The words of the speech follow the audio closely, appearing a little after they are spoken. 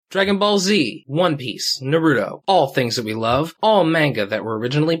Dragon Ball Z, One Piece, Naruto, all things that we love, all manga that were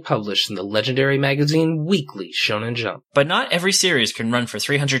originally published in the legendary magazine Weekly Shonen Jump. But not every series can run for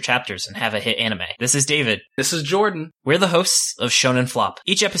 300 chapters and have a hit anime. This is David. This is Jordan. We're the hosts of Shonen Flop.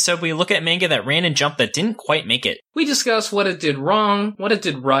 Each episode we look at manga that ran in Jump that didn't quite make it. We discuss what it did wrong, what it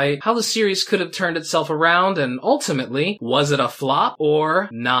did right, how the series could have turned itself around, and ultimately, was it a flop or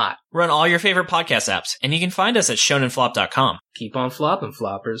not? We're on all your favorite podcast apps, and you can find us at shonenflop.com. Keep on flopping,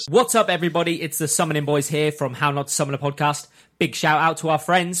 floppers. What's up, everybody? It's the Summoning Boys here from How Not to Summon a Podcast. Big shout out to our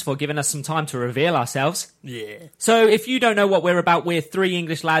friends for giving us some time to reveal ourselves. Yeah. So if you don't know what we're about, we're three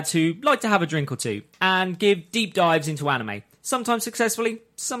English lads who like to have a drink or two and give deep dives into anime. Sometimes successfully,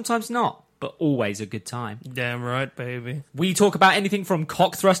 sometimes not, but always a good time. Damn right, baby. We talk about anything from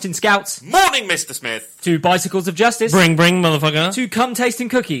cock thrusting scouts Morning, Mr. Smith. to bicycles of justice Bring, motherfucker. to cum tasting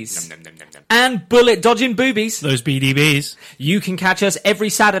cookies Nom, nom, nom, nom. and bullet dodging boobies. Those BDBs. You can catch us every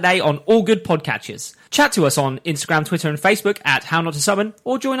Saturday on all good podcatchers. Chat to us on Instagram, Twitter, and Facebook at How Not to Summon,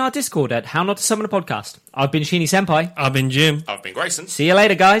 or join our Discord at How Not to Summon a Podcast. I've been Sheeny Senpai. I've been Jim. I've been Grayson. See you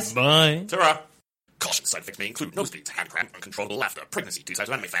later, guys. Bye. Ta-ra. Caution, side effects may include nosebleeds, hand cramp, uncontrollable laughter, pregnancy, two sides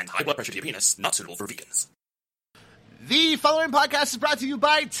of anime fan, high blood pressure to your penis, not suitable for vegans. The following podcast is brought to you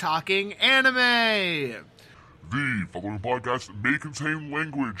by Talking Anime. The following podcast may contain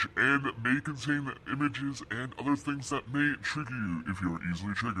language and may contain images and other things that may trigger you. If you are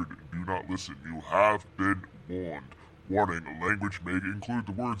easily triggered, do not listen. You have been warned. Warning, language may include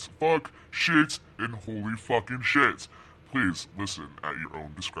the words fuck, shit, and holy fucking shit. Please listen at your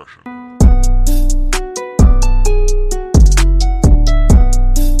own discretion.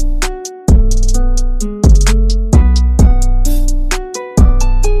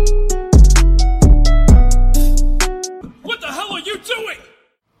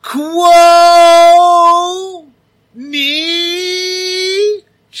 Quo ni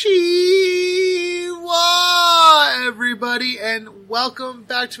chiwa, everybody, and welcome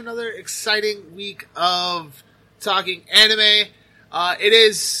back to another exciting week of Talking Anime. It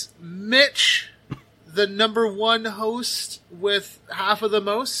is Mitch, the number one host with half of the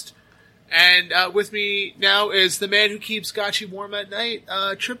most, and with me now is the man who keeps Gotchi warm at night,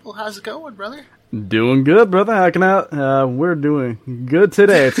 Triple. How's it going, brother? Doing good, brother. Hacking out. We're doing good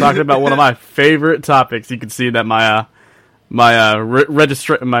today. Talking about one of my favorite topics. You can see that my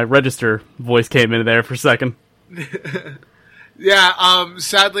register voice came into there for a second. Yeah.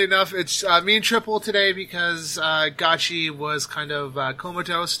 Sadly enough, it's me and Triple today because Gotchi was kind of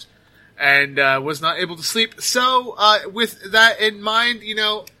comatose and was not able to sleep. So with that in mind,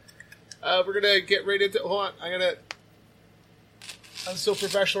 we're gonna get right into. Hold on, I'm so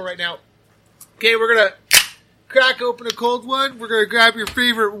professional right now. Okay, we're gonna crack open a cold one. We're gonna grab your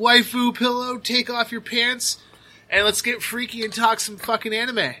favorite waifu pillow, take off your pants, and let's get freaky and talk some fucking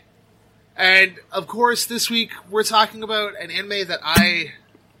anime. And, of course, this week we're talking about an anime that I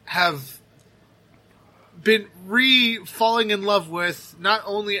have been falling in love with, not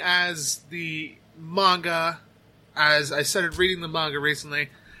only as the manga, as I started reading the manga recently,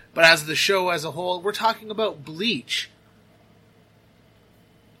 but as the show as a whole. We're talking about Bleach.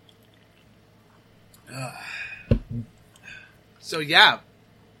 So yeah,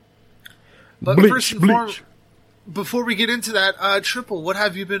 but first and foremost, before we get into that, Triple, what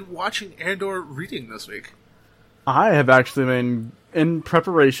have you been watching and/or reading this week? I have actually been in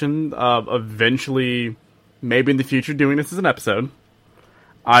preparation of eventually, maybe in the future, doing this as an episode.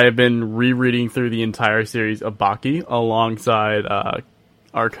 I have been rereading through the entire series of Baki alongside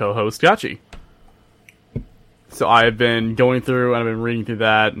our co-host Gotchi. So I have been going through and I've been reading through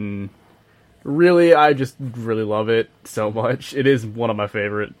that, and really, I just really love it so much. It is one of my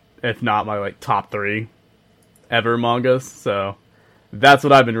favorite, if not my top 3 ever mangas. So that's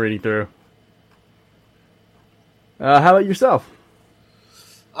what I've been reading through. How about yourself?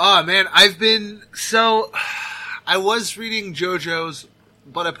 Oh man, I was reading JoJo's,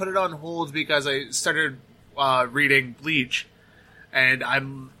 but I put it on hold because I started reading Bleach, and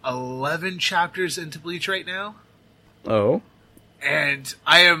I'm 11 chapters into Bleach right now. Oh. And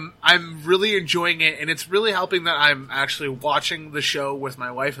I'm really enjoying it, and it's really helping that I'm actually watching the show with my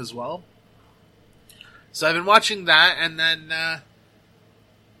wife as well. So I've been watching that, and then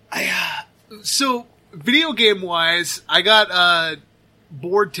so video game wise, I got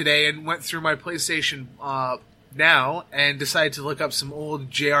bored today and went through my PlayStation Now and decided to look up some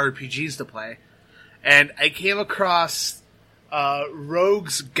old JRPGs to play, and I came across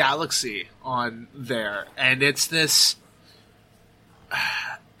Rogue's Galaxy on there, and it's this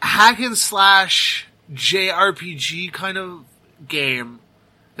hack and slash JRPG kind of game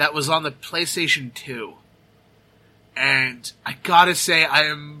that was on the PlayStation 2. And I gotta say, I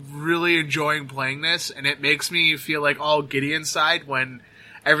am really enjoying playing this, and it makes me feel like all giddy inside when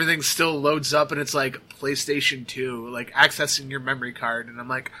everything still loads up and it's like PlayStation 2, like accessing your memory card, and I'm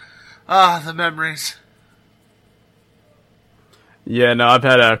like, the memories. Yeah, no, I've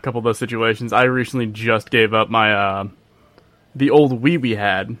had a couple of those situations. I recently just gave up my the old Wii we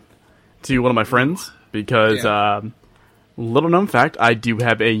had to one of my friends because, little known fact, I do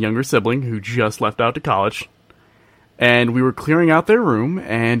have a younger sibling who just left out to college, and we were clearing out their room,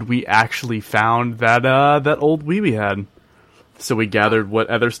 and we actually found that that old Wii we had. So we gathered what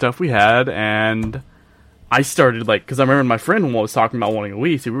other stuff we had, and I started, like, because I remember my friend was talking about wanting a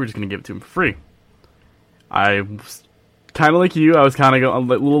Wii, so we were just going to give it to him for free. I was kind of like you, I was kind of going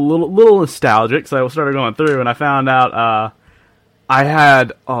a little nostalgic, so I started going through, and I found out I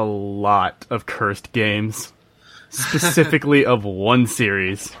had a lot of cursed games, specifically of one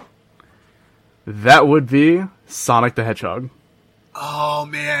series. That would be Sonic the Hedgehog. Oh,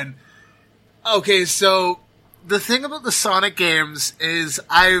 man. Okay, so the thing about the Sonic games is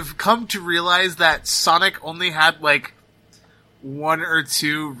I've come to realize that Sonic only had, like, 1 or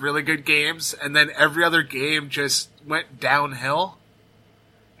 2 really good games, and then every other game just went downhill.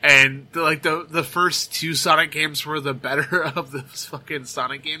 And, the first 2 Sonic games were the better of the fucking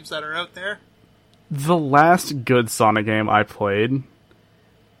Sonic games that are out there. The last good Sonic game I played,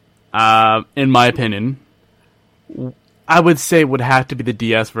 in my opinion, I would say would have to be the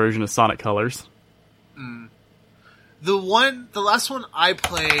DS version of Sonic Colors. The last one I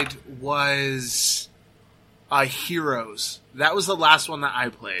played was Heroes. That was the last one that I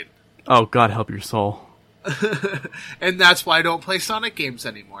played. Oh, God help your soul. And that's why I don't play Sonic games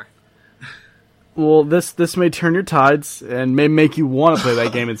anymore. Well, this may turn your tides and may make you want to play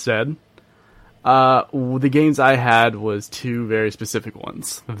that game instead. The games I had was 2 very specific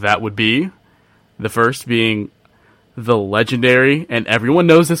ones. That would be, the first being the legendary, and everyone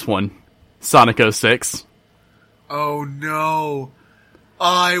knows this one, Sonic 06. Oh no.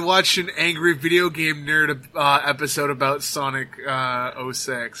 I watched an angry video game nerd episode about Sonic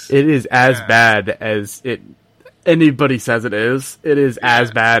 06. It is as bad as anybody says it is. It is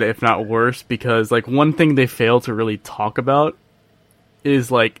as bad, if not worse, because, like, one thing they fail to really talk about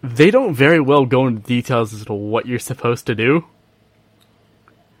is, like, they don't very well go into details as to what you're supposed to do.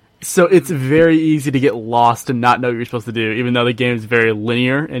 So it's very easy to get lost and not know what you're supposed to do, even though the game is very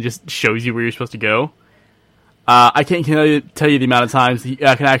linear and just shows you where you're supposed to go. I can't tell you the amount of times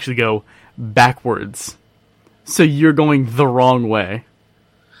I can actually go backwards. So you're going the wrong way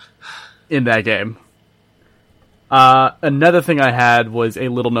in that game. Another thing I had was a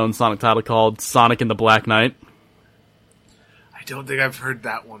little-known Sonic title called Sonic and the Black Knight. I don't think I've heard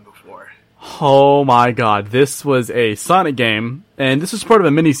that one before. Oh my god, this was a Sonic game, and this was part of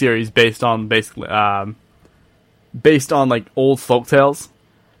a miniseries based on like old folktales.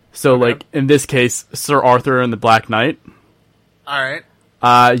 So, like, in this case, Sir Arthur and the Black Knight. Alright.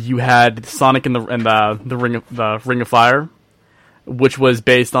 You had Sonic and the Ring of Fire, which was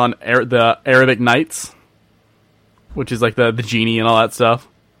based on the Arabic Nights, which is like the genie and all that stuff.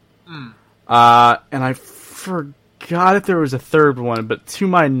 And I forgot if there was a third one, but to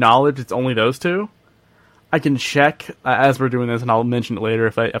my knowledge, it's only those 2. I can check as we're doing this, and I'll mention it later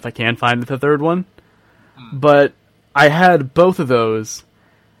if I can find the third one. But I had both of those.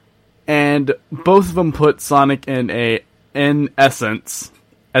 And both of them put Sonic in essence,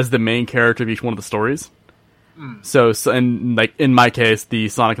 as the main character of each one of the stories. So, and like in my case, the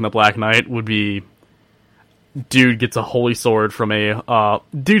Sonic and the Black Knight would be, dude gets a holy sword from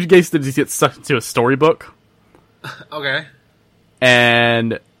dude gets sucked into a storybook. Okay.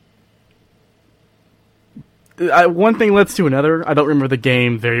 And one thing leads to another. I don't remember the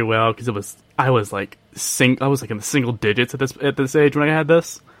game very well because I was like in the single digits at this age when I had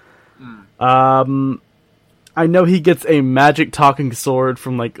this. I know he gets a magic talking sword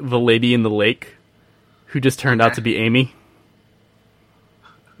from, like, the lady in the lake, who just turned out to be Amy.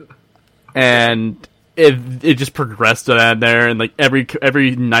 And it just progressed to that there, and, like,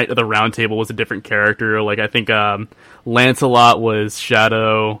 every night of the round table was a different character. Like, I think, Lancelot was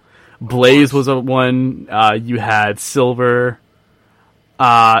Shadow, Blaze was one, you had Silver,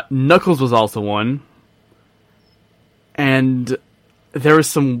 Knuckles was also one, and there was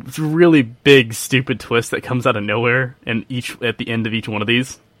some really big, stupid twist that comes out of nowhere at the end of each one of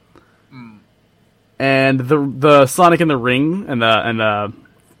these. And the Sonic in the Ring and the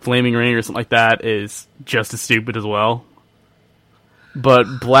Flaming Ring or something like that is just as stupid as well.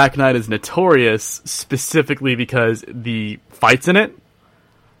 But Black Knight is notorious specifically because the fights in it.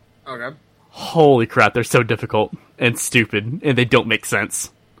 Okay. Holy crap, they're so difficult and stupid, and they don't make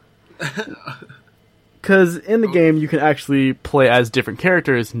sense. Because in the game, you can actually play as different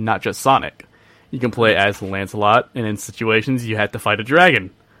characters, not just Sonic. You can play as Lancelot, and in situations, you have to fight a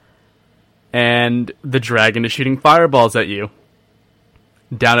dragon. And the dragon is shooting fireballs at you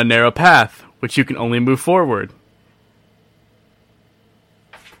down a narrow path, which you can only move forward.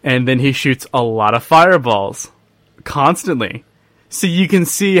 And then he shoots a lot of fireballs constantly. So you can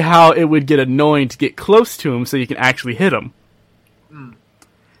see how it would get annoying to get close to him so you can actually hit him.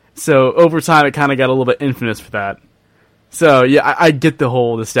 So over time, it kind of got a little bit infamous for that. So yeah, I get the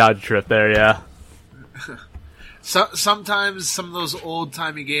whole nostalgia trip there, yeah. Sometimes some of those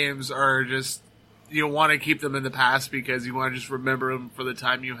old-timey games are just, you want to keep them in the past because you want to just remember them for the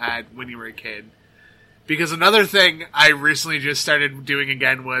time you had when you were a kid. Because another thing I recently just started doing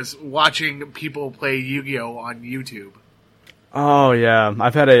again was watching people play Yu-Gi-Oh! On YouTube. Oh, yeah.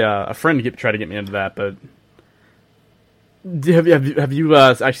 I've had a friend try to get me into that, but... Have you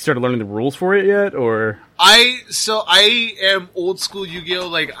actually started learning the rules for it yet, or...? I am old school Yu-Gi-Oh!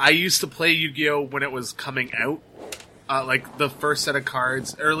 Like, I used to play Yu-Gi-Oh! When it was coming out. Like, the first set of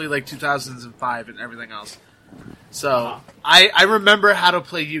cards, early, 2005 and everything else. So, I remember how to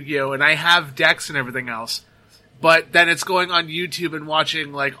play Yu-Gi-Oh! And I have decks and everything else. But then it's going on YouTube and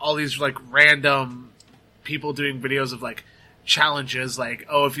watching, all these, random people doing videos of, challenges.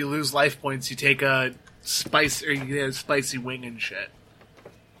 If you lose life points, you take a spice, or you get a spicy wing and shit.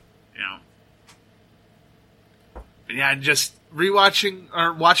 And yeah, and just rewatching,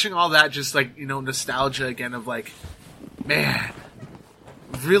 or watching all that, just, nostalgia again of, man,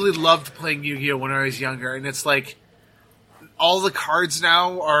 really loved playing Yu-Gi-Oh! When I was younger, and it's all the cards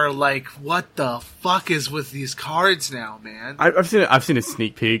now are what the fuck is with these cards now, man? I've seen a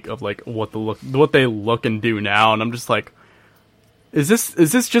sneak peek of what they look and do now, and I'm just is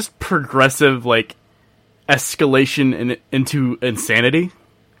this just progressive escalation into insanity?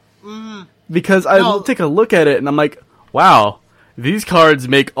 Because I take a look at it and I'm like, wow, these cards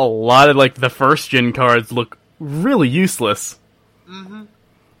make a lot of the first gen cards look really useless. Mm-hmm.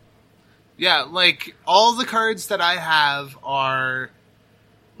 Yeah, all the cards that I have are,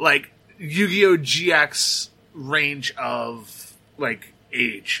 Yu-Gi-Oh! GX range of,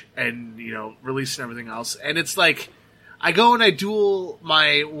 age and, release and everything else. And it's I go and I duel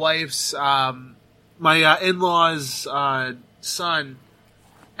my wife's, my in-law's, son,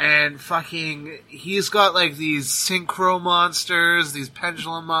 and fucking, he's got, these synchro monsters, these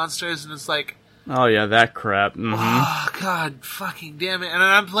pendulum monsters, and it's oh yeah, that crap. Mm-hmm. Oh, god, fucking damn it. And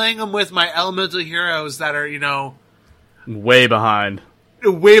I'm playing them with my elemental heroes that are, way behind.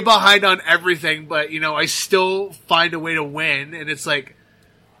 Way behind on everything, but, I still find a way to win, and it's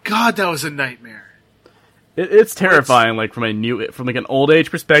god, that was a nightmare. It's terrifying, from an old age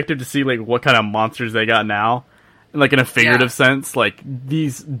perspective, to see, what kind of monsters they got now. And, in a figurative sense,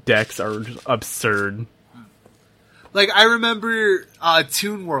 these decks are just absurd. I remember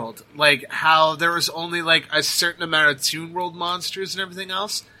Toon World, how there was only, a certain amount of Toon World monsters and everything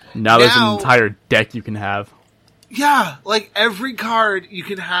else. Now there's an entire deck you can have. Yeah, every card you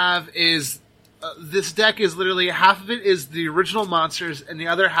can have is... this deck is literally, half of it is the original monsters, and the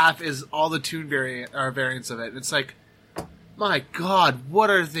other half is all the Toon variants of it. And it's my god, what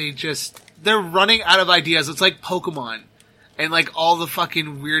are they just... They're running out of ideas. It's like Pokemon. And, all the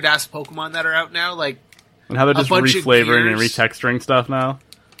fucking weird-ass Pokemon that are out now, And how they're just reflavoring and retexturing stuff now?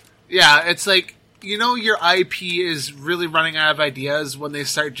 Yeah, it's your IP is really running out of ideas when they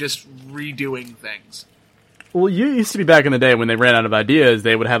start just redoing things. Well, you used to be back in the day when they ran out of ideas,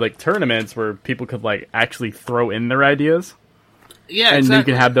 they would have, tournaments where people could, actually throw in their ideas. Yeah, and exactly. you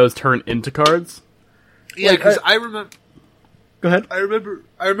can have those turn into cards. Yeah, because I remember... Go ahead. I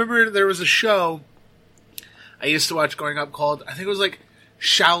remember there was a show I used to watch growing up called, I think it was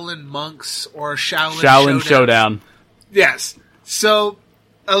Shaolin Monks or Shaolin Showdown. Yes. So,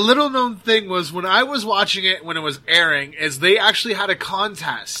 a little known thing was when I was watching it when it was airing, is they actually had a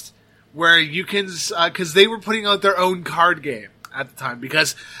contest where you can, because they were putting out their own card game at the time,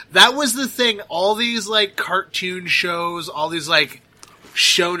 because that was the thing. All these cartoon shows, all these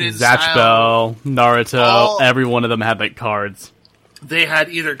shonen Zatch Bell, Naruto, every one of them had cards. They had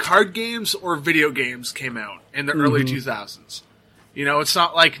either card games or video games came out in the early 2000s. It's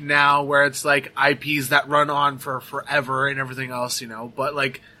not like now where it's IPs that run on for forever and everything else, but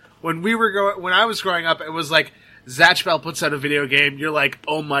when I was growing up, it was Zatch Bell puts out a video game, you're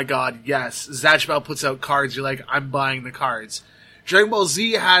oh my god, yes. Zatch Bell puts out cards, you're I'm buying the cards. Dragon Ball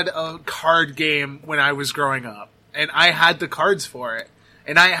Z had a card game when I was growing up, and I had the cards for it.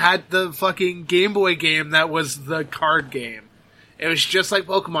 And I had the fucking Game Boy game that was the card game. It was just like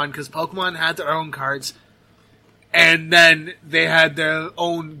Pokemon, because Pokemon had their own cards. And then they had their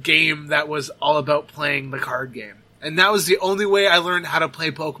own game that was all about playing the card game. And that was the only way I learned how to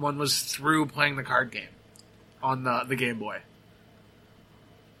play Pokemon was through playing the card game on the Game Boy.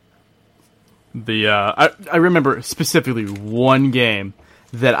 I remember specifically one game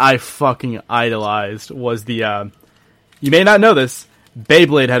that I fucking idolized was the, you may not know this,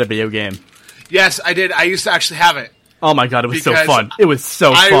 Beyblade had a video game. Yes, I did. I used to actually have it. Oh my god, it was so Because fun. It was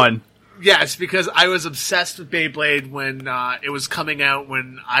so fun. Yes, because I was obsessed with Beyblade when it was coming out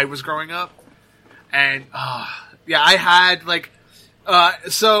when I was growing up. And, yeah, I had,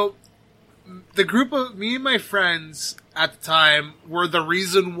 so the group of me and my friends at the time were the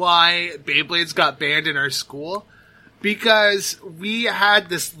reason why Beyblades got banned in our school, because we had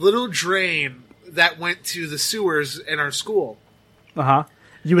this little drain that went to the sewers in our school. Uh-huh.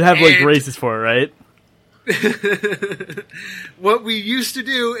 You would have, races for it, right? What we used to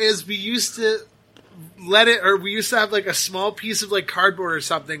do is we used to have a small piece of cardboard or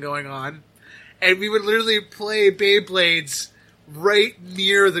something going on, and we would literally play Beyblades right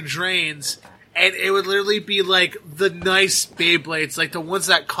near the drains, and it would literally be the nice Beyblades, the ones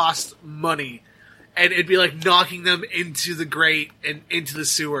that cost money, and it'd be knocking them into the grate and into the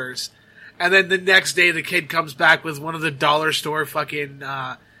sewers. And then the next day the kid comes back with one of the dollar store fucking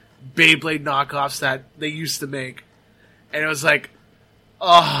Beyblade knockoffs that they used to make. And it was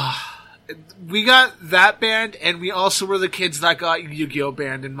we got that banned, and we also were the kids that got Yu-Gi-Oh!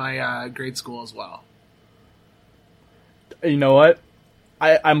 Banned in my grade school as well. You know what?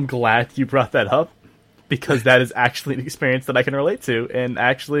 I'm glad you brought that up, because that is actually an experience that I can relate to, and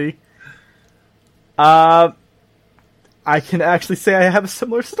actually, I can actually say I have a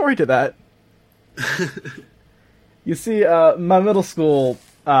similar story to that. You see, my middle school,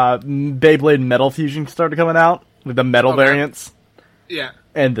 Beyblade Metal Fusion started coming out, with the metal variants. Yeah.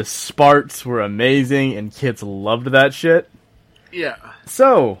 And the Sparks were amazing, and kids loved that shit. Yeah.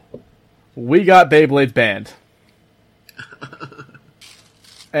 So, we got Beyblade banned.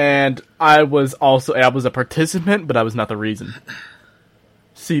 And I was a participant, but I was not the reason.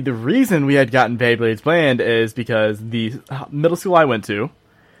 See, the reason we had gotten Beyblades banned is because the middle school I went to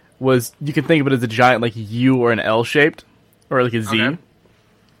was, you can think of it as a giant, U or an L shaped, or a Z. Okay.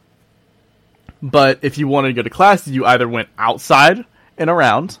 But if you wanted to go to class, you either went outside and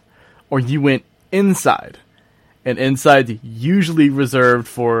around, or you went inside. And inside's usually reserved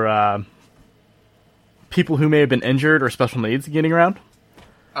for people who may have been injured or special needs getting around.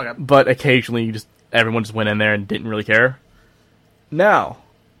 Okay. But occasionally, everyone just went in there and didn't really care. Now,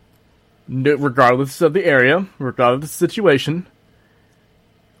 regardless of the area, regardless of the situation,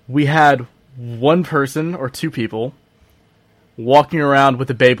 we had one person or two people walking around with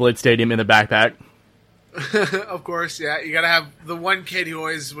the Beyblade Stadium in their backpack. Of course, yeah. You gotta have the one kid who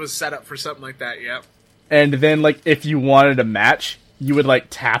always was set up for something like that, yeah. And then, if you wanted a match, you would,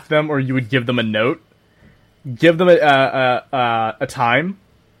 tap them, or you would give them a note. Give them a time.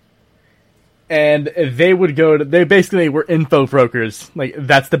 And they would they basically were info brokers.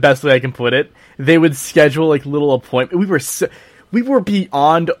 That's the best way I can put it. They would schedule, little appointments. We were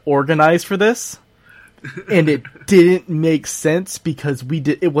beyond organized for this. And it didn't make sense because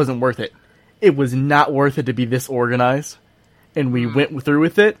it wasn't worth it. It was not worth it to be this organized. And we went through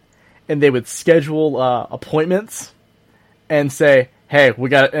with it. And they would schedule appointments and say, hey,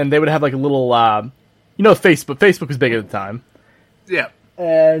 and they would have a little, Facebook. Facebook was big at the time. Yeah.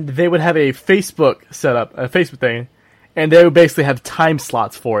 And they would have a Facebook setup, a Facebook thing, and they would basically have time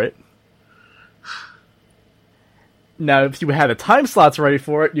slots for it. Now, if you had the time slots ready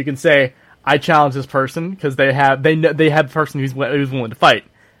for it, you can say, I challenge this person, because they have the person who's willing to fight.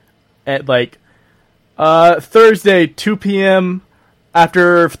 At Thursday, 2 p.m.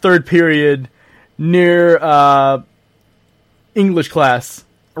 after third period, near English class,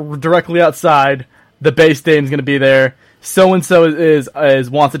 directly outside, the base stadium's going to be there. So-and-so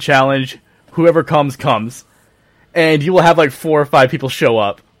is wants a challenge. Whoever comes. And you will have 4 or 5 people show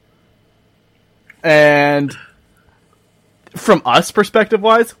up. And from us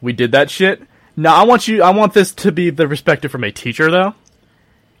perspective-wise, we did that shit. Now, I want this to be the perspective from a teacher, though.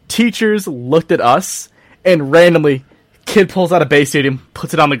 Teachers looked at us, and randomly, kid pulls out a base stadium,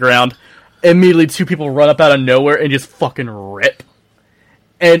 puts it on the ground. Immediately, 2 people run up out of nowhere and just fucking rip.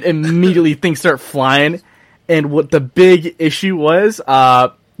 And immediately, things start flying. And what the big issue was,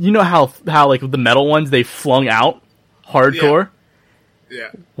 you know how with the metal ones, they flung out hardcore?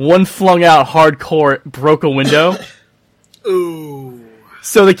 Yeah. One flung out hardcore, broke a window. Ooh.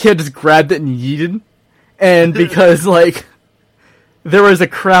 So the kid just grabbed it and yeeted. And because, there was a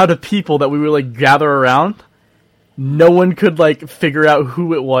crowd of people that we would, gather around, no one could, figure out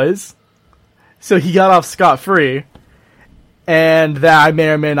who it was. So he got off scot-free, and that I may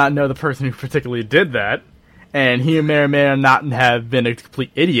or may not know the person who particularly did that, and he may or may not have been a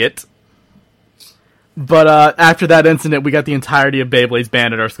complete idiot. But after that incident, we got the entirety of Beyblades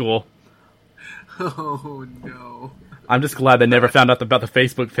banned at our school. Oh, no. I'm just glad they never found out about the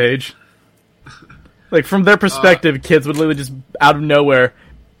Facebook page. Like, from their perspective, kids would literally just, out of nowhere,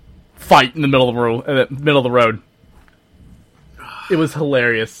 fight in the middle of the road. It was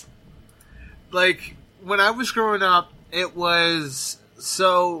hilarious. Like, when I was growing up, it was...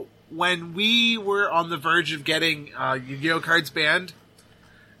 So, when we were on the verge of getting Yu-Gi-Oh! Cards banned,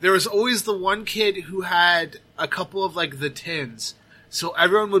 there was always the one kid who had a couple of, like, the tins. So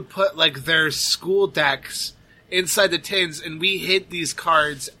everyone would put, like, their school decks inside the tins, and we hid these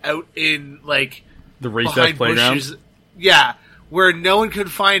cards out in, like... The recess playground? Bushes. Yeah, where no one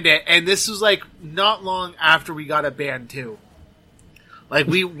could find it. And this was, like, not long after we got it banned, too. Like,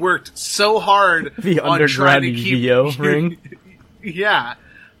 we worked so hard the on trying to keep... Yu-Gi-Oh! Ring? Yeah.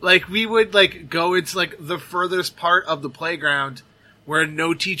 Like, we would, like, go into, like, the furthest part of the playground where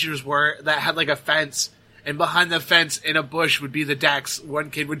no teachers were that had, like, a fence. And behind the fence in a bush would be the decks.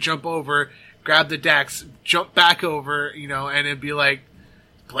 One kid would jump over, grab the decks, jump back over, you know, and it'd be like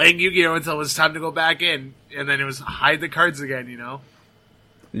playing Yu-Gi-Oh! Until it was time to go back in. And then it was hide the cards again, you know?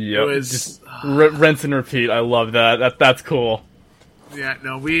 Yep. It was... Just rinse and repeat. I love that. That's cool. Yeah,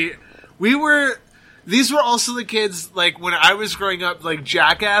 no, we were... These were also the kids, like, when I was growing up, like,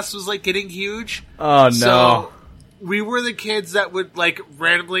 Jackass was, like, getting huge. Oh, no. So, we were the kids that would, like,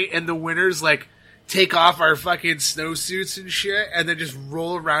 randomly in the winters, like, take off our fucking snowsuits and shit, and then just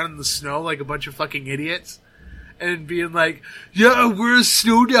roll around in the snow like a bunch of fucking idiots. And being like, yeah, we're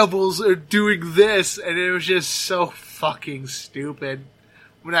snow devils are doing this. And it was just so fucking stupid.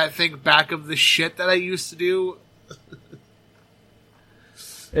 When I think back of the shit that I used to do.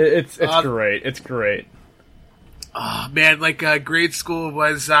 It's great. It's great. Oh, man, like, grade school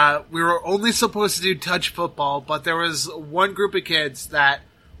was, we were only supposed to do touch football, but there was one group of kids that,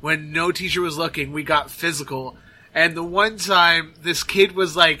 when no teacher was looking, we got physical. And the one time, this kid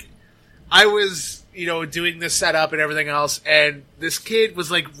was like, I was, you know, doing the setup and everything else, and this kid was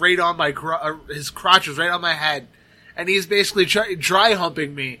like right on my, his crotch was right on my head. And he's basically dry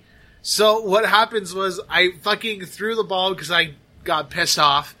humping me. So what happens was, I fucking threw the ball because I got pissed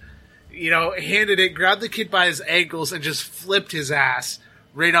off, you know, handed it, grabbed the kid by his ankles, and just flipped his ass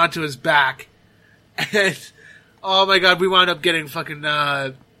right onto his back. And, oh my god, we wound up getting fucking,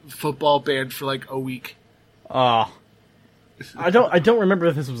 football banned for like a week. I don't remember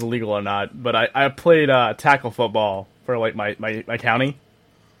if this was illegal or not, but I played tackle football for like my county.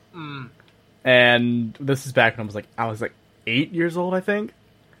 And this is back when I was like 8 years old, I think.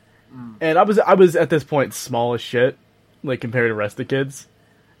 And I was at this point small as shit, like compared to the rest of the kids.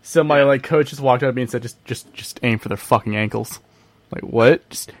 So my like coach just walked up to me and said, just aim for their fucking ankles. Like, what?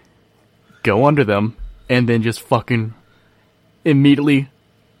 Just go under them and then just fucking immediately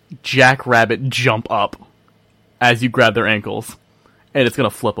jackrabbit jump up as you grab their ankles, and it's gonna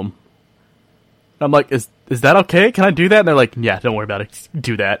flip them. And I'm like, is that okay? Can I do that? And they're like, yeah, don't worry about it. Just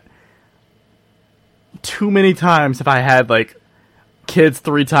do that. Too many times have I had like kids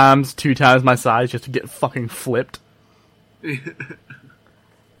 3 times, 2 times my size just to get fucking flipped.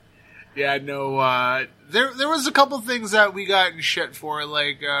 Yeah, no. There was a couple things that we got in shit for,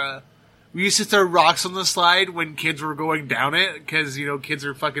 like we used to throw rocks on the slide when kids were going down it, because, you know, kids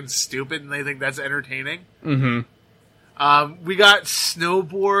are fucking stupid and they think that's entertaining. Mm-hmm. We got snow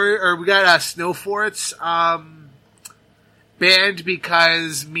forts, banned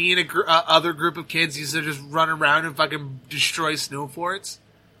because me and other group of kids used to just run around and fucking destroy snow forts.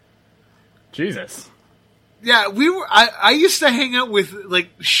 Jesus. Yeah, I used to hang out with,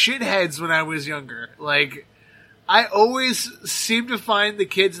 like, shitheads when I was younger. Like, I always seemed to find the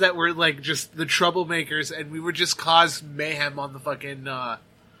kids that were, like, just the troublemakers, and we would just cause mayhem on the fucking,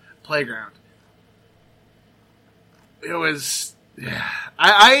 playground. It was, yeah.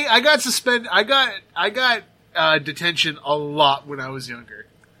 I got suspended, I got detention a lot when I was younger.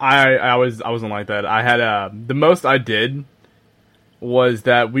 I wasn't like that. I had, the most I did was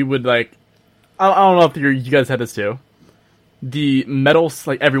that we would, like, I don't know if you guys had this too. The metal,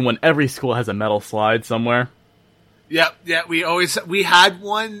 like every school has a metal slide somewhere. Yeah, we had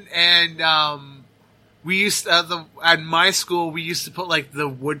one, and we used at my school we used to put like the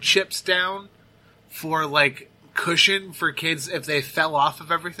wood chips down for like cushion for kids if they fell off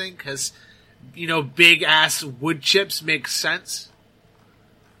of everything, because, you know, big ass wood chips make sense.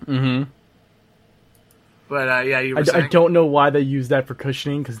 Mm-hmm. But yeah, you were saying? I don't know why they use that for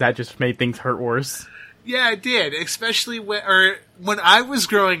cushioning, because that just made things hurt worse. Yeah, it did, especially when I was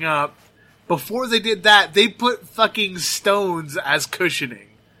growing up. before they did that, they put fucking stones as cushioning.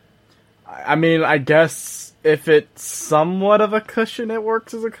 I mean, I guess if it's somewhat of a cushion, it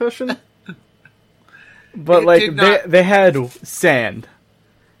works as a cushion. But, they had sand.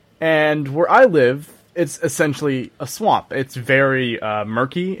 And where I live, it's essentially a swamp. It's very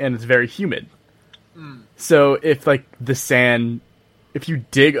murky, and it's very humid. So if, the sand... If you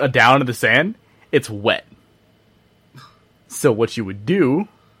dig down into the sand, it's wet. So what you would do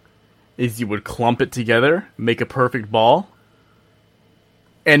is you would clump it together, make a perfect ball,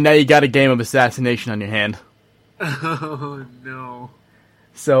 and now you got a game of assassination on your hand. Oh, no.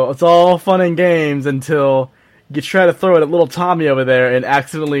 So it's all fun and games until you try to throw it at little Tommy over there and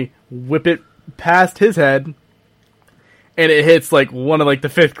accidentally whip it past his head, and it hits, one of, the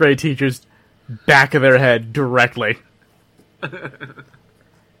 5th grade teacher's back of their head directly.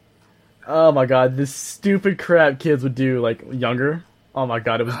 Oh my god, this stupid crap kids would do, younger. Oh my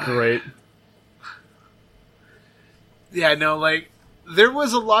god, it was great. Yeah, no, there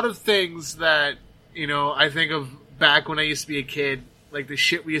was a lot of things that, I think of back when I used to be a kid, the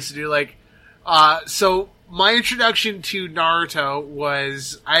shit we used to do, so my introduction to Naruto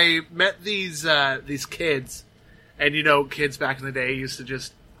was, I met these kids, and, kids back in the day used to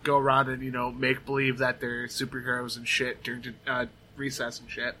just go around and, make believe that they're superheroes and shit during recess and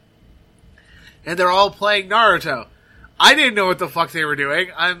shit. And they're all playing Naruto. I didn't know what the fuck they were doing.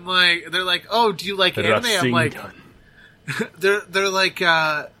 They're like, oh, do you like anime? I'm like, they're like, do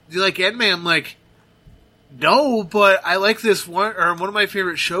you like anime? I'm like, no, but I like this one of my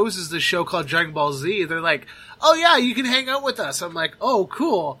favorite shows is this show called Dragon Ball Z. They're like, oh yeah, you can hang out with us. I'm like, oh,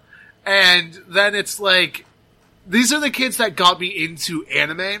 cool. And then it's like, these are the kids that got me into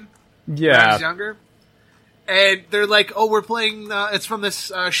anime when I was younger. And they're like, oh, we're playing, it's from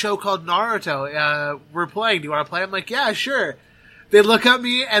this show called Naruto. We're playing. Do you want to play? I'm like, yeah, sure. They look at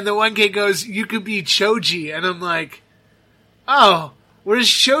me, and the one kid goes, you could be Choji. And I'm like, oh, what does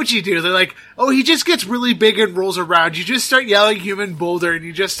Choji do? They're like, oh, he just gets really big and rolls around. You just start yelling human boulder, and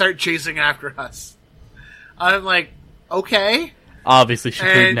you just start chasing after us. I'm like, okay. Obviously,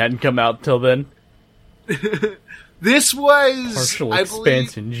 Shippuden hadn't come out till then. This was... Partial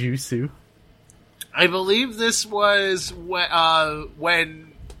expansion jutsu. I believe this was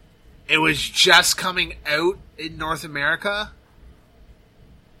when it was just coming out in North America.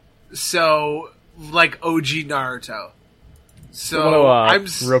 So, OG Naruto. So,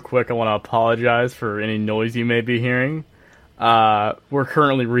 real quick, I want to apologize for any noise you may be hearing. We're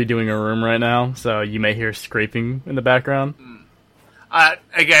currently redoing a room right now, so you may hear scraping in the background.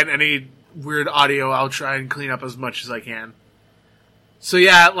 Again, any weird audio, I'll try and clean up as much as I can. So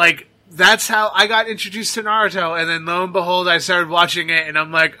yeah, that's how I got introduced to Naruto, and then lo and behold, I started watching it, and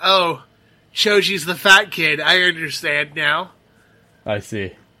I'm like, oh, Choji's the fat kid. I understand now. I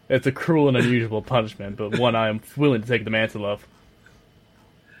see. It's a cruel and unusual punishment, but one I am willing to take the mantle of.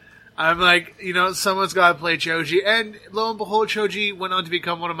 I'm like, someone's got to play Choji, and lo and behold, Choji went on to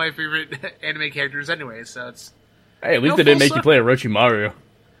become one of my favorite anime characters anyway, so it's... Hey, at least they didn't make you play Orochimaru.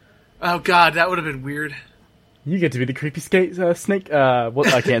 Oh god, that would have been weird. You get to be the creepy snake.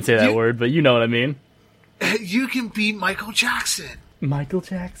 Well, I can't say that word, but you know what I mean. You can be Michael Jackson. Michael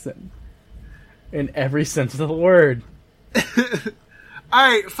Jackson. In every sense of the word.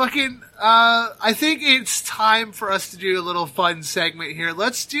 Alright, I think it's time for us to do a little fun segment here.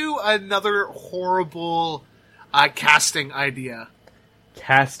 Let's do another horrible casting idea.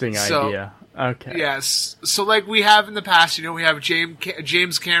 Casting idea. Okay. Yes. So we have in the past, we have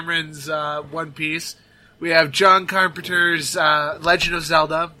James Cameron's One Piece. We have John Carpenter's Legend of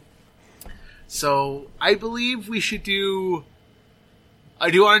Zelda. So I believe we should do...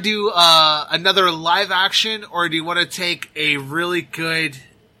 do you want to do another live action, or do you want to take a really good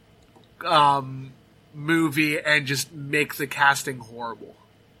movie and just make the casting horrible?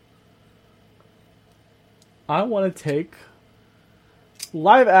 I want to take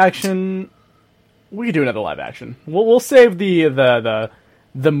live action. We could do another live action. We'll save the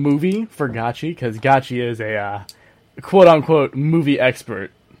movie for Gachi, because Gachi is a quote unquote movie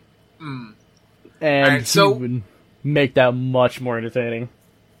expert, and right, so he would make that much more entertaining.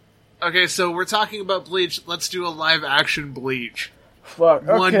 Okay, so we're talking about Bleach. Let's do a live action Bleach. Fuck.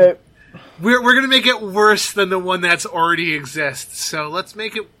 Okay. We're gonna make it worse than the one that's already exists. So let's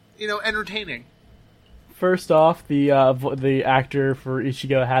make it entertaining. First off, the actor for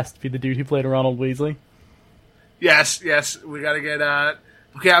Ichigo has to be the dude who played Ronald Weasley. Yes, we gotta get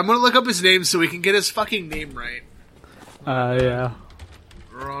okay, I'm gonna look up his name so we can get his fucking name right. Yeah.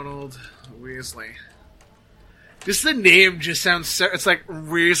 Ronald Weasley. Just the name just sounds it's like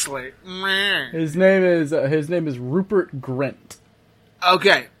Weasley. His name is Rupert Grint.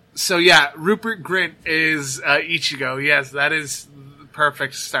 Okay. So yeah, Rupert Grint is Ichigo. Yes, that is the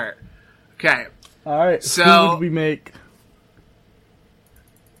perfect start. Okay. All right. So- who would we make?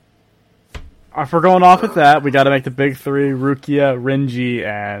 If we're going off with that, we got to make the big three: Rukia, Renji,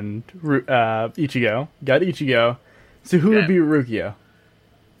 and Ichigo. Got Ichigo. So who would be Rukia?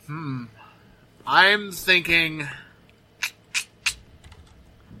 I'm thinking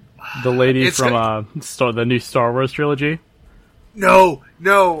The lady It's from the new Star Wars trilogy. no.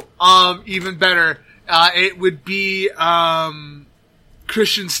 Even better. It would be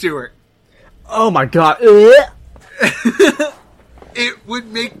Christian Stewart. Oh my god! It would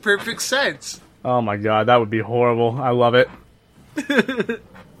make perfect sense. Oh my god, that would be horrible. I love it.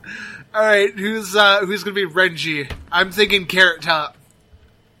 All right, who's gonna be Renji? I'm thinking Carrot Top.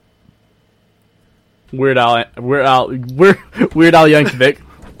 Weird Al Yankovic,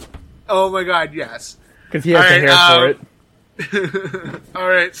 Oh my god, yes. because he has the Alright, hair for it. All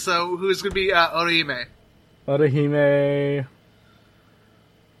right, so who's gonna be Orihime? Orihime.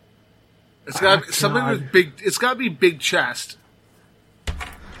 It's gotta be something God. with big. It's gotta be big chest.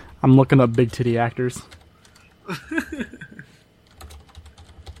 I'm looking up big titty actors.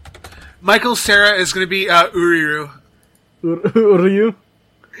 Michael Cera is gonna be Uriru. Uryu?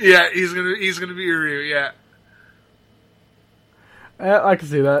 Yeah, he's gonna be Uriru. Yeah. I can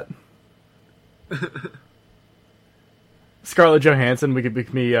see that. Scarlett Johansson, we could be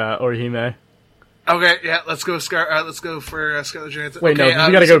Orihime. Okay, yeah. Let's go. Let's go for Scarlett Johansson. Wait, okay, no,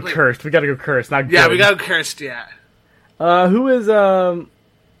 we gotta go simply- cursed. We gotta go cursed, not Yeah, good. we got cursed. Yeah. Who is the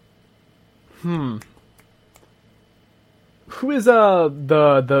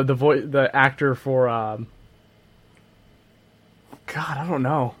actor for God, I don't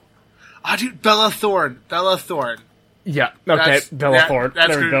know. Oh, dude, Bella Thorne. Yeah, okay, Bella Thorne. That's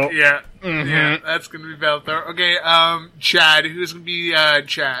There we gonna, go. Yeah, yeah, that's gonna be Bella Thorne. Okay, Chad. Who's gonna be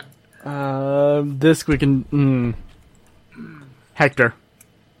Chad? This we can Hector.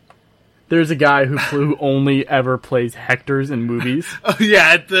 There's a guy who only ever plays Hectors in movies. Oh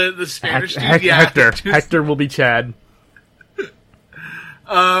yeah, the Spanish dude. Yeah, Hector. Hector will be Chad.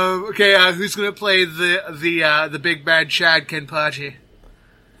 Okay, who's gonna play the big bad Chad Kenpachi?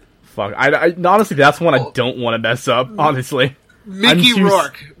 Fuck, I honestly, that's one I don't want to mess up. Honestly, Mickey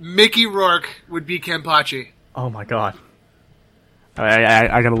Rourke. Mickey Rourke would be Kenpachi. Oh my god.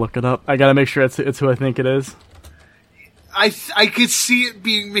 I gotta look it up. I gotta make sure it's who I think it is. I could see it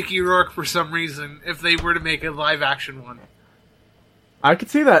being Mickey Rourke for some reason if they were to make a live action one. I can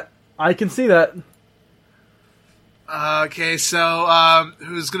see that. Okay, so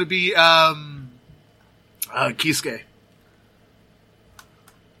who's gonna be Kisuke?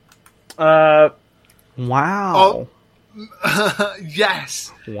 Wow.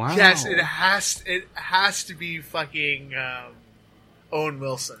 Yes. Wow. Yes, it has to be fucking Owen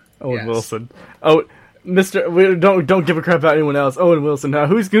Wilson. Owen Wilson. Oh, Mr. Don't give a crap about anyone else. Owen Wilson. Now,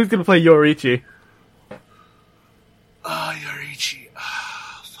 who's gonna play Yoriichi? Yoriichi.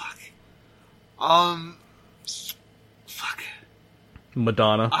 Oh, fuck. Fuck.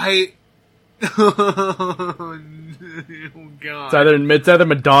 Madonna. Oh god. It's either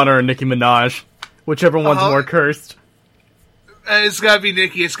Madonna or Nicki Minaj, whichever one's more cursed. It's gotta be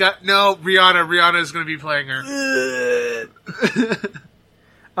Nicki. Rihanna. Rihanna is gonna be playing her.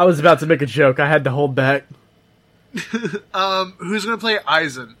 I was about to make a joke. I had to hold back. Who's gonna play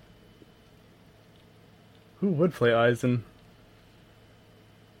Aizen? Who would play Aizen?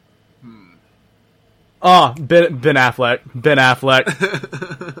 Oh, Ben Affleck. Ben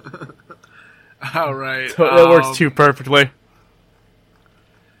Affleck. All right. It works too perfectly.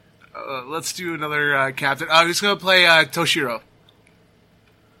 Let's do another captain. Who's gonna play Toshiro?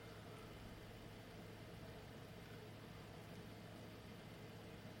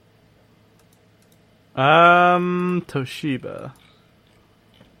 Toshiba.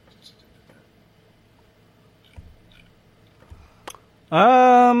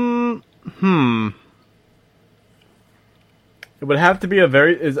 It would have to be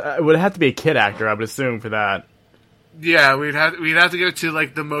it would have to be a kid actor, I would assume, for that. Yeah, we'd have to give it to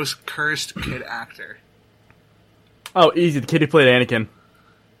like the most cursed kid actor. Oh, easy. The kid who played Anakin.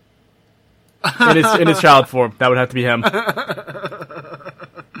 In his child form. That would have to be him.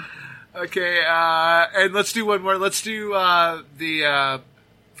 Okay, and let's do one more. Let's do the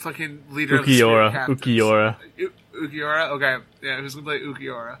fucking leader of the Spirit Captains. Ukiura. Ukiura? Okay. Yeah, who's gonna play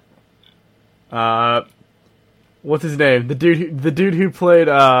Ukiura? What's his name? The dude who played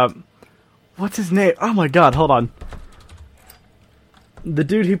what's his name? Oh my god, hold on. The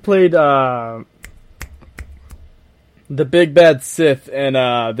dude who played the big bad Sith in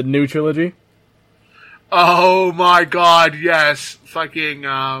the new trilogy. Oh my god, yes. Fucking,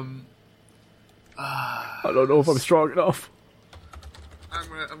 I don't know if I'm strong enough. I'm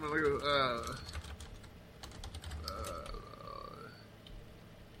gonna go,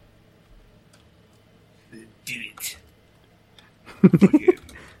 do it.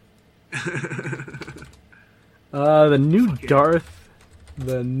 The new Darth.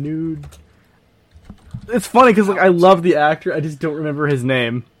 The new... It's funny because, like, I love the actor, I just don't remember his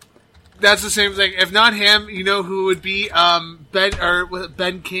name. That's the same thing. If not him, you know who would be,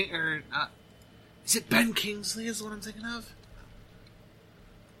 Ben King, is it Ben Kingsley is what I'm thinking of?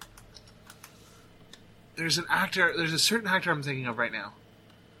 There's a certain actor I'm thinking of right now.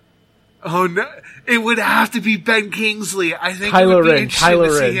 Oh no, it would have to be Ben Kingsley. I think it would be interesting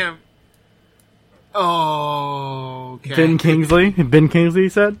to see him. Oh, okay. Ben Kingsley, you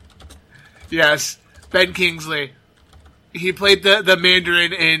said? Yes, Ben Kingsley. He played the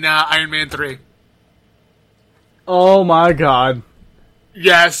Mandarin in Iron Man 3. Oh my god.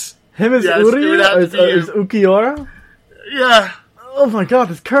 Yes. Him as Uri? Is Ukiora? Yeah. Oh my god,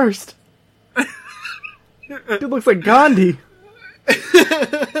 it's cursed. Dude looks like Gandhi.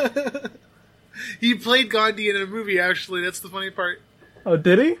 He played Gandhi in a movie, actually. That's the funny part. Oh,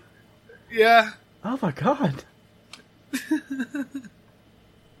 did he? Yeah. Oh my god.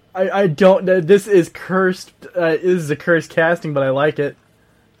 I don't... This is cursed. This is a cursed casting, but I like it.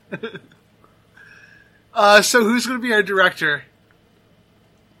 So who's going to be our director?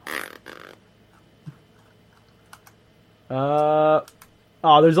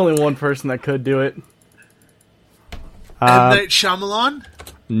 There's only one person that could do it. M. Night Shyamalan?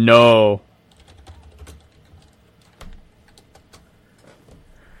 No.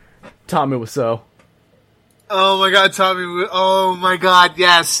 Tommy Wiseau. Oh my god, Tommy. Oh my god,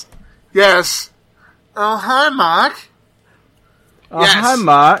 yes. Yes. Oh, hi, Mark. Yes. Hi,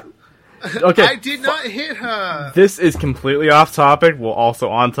 Mark. Okay. I did not hit her. This is completely off topic, well, also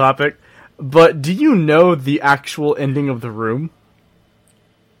on topic. But do you know the actual ending of The Room?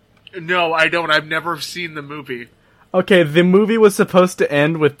 No, I don't. I've never seen the movie. Okay, the movie was supposed to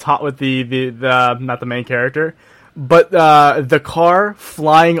end with the not the main character, but the car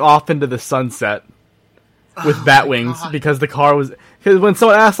flying off into the sunset with bat wings because the car was... Because when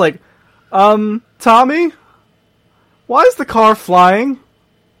someone asked, like, Tommy, why is the car flying?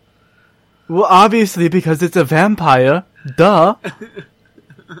 Well, obviously because it's a vampire. Duh.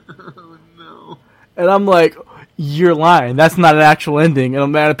 Oh, no. And I'm like, you're lying. That's not an actual ending.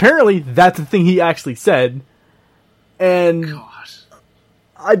 And apparently that's the thing he actually said. And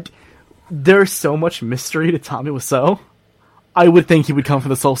there's so much mystery to Tommy Wiseau. I would think he would come from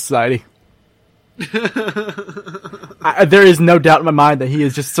the Soul Society. There is no doubt in my mind that he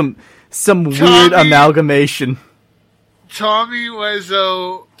is just some weird amalgamation. Tommy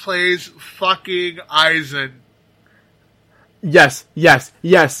Wiseau plays fucking Eisen. Yes.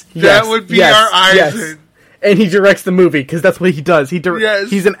 That would be our Eisen. Yes. And he directs the movie, because that's what he does.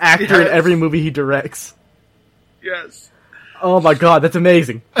 He's an actor in every movie he directs. Yes. Oh my god, that's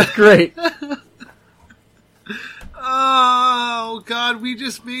amazing. That's great. Oh god, we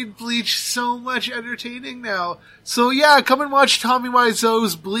just made Bleach so much entertaining now. So yeah, come and watch Tommy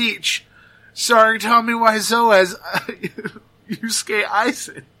Wiseau's Bleach, starring Tommy Wiseau as Yusuke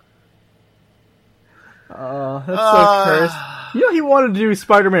Eisen. That's so cursed. You know he wanted to do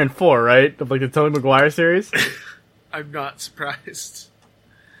Spider-Man 4, right? Of like the Tobey Maguire series? I'm not surprised.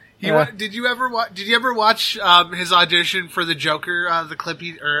 Did you ever watch his audition for the Joker? The clip on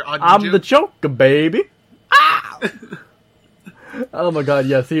YouTube? I'm the Joker, baby. Ah! Oh my god,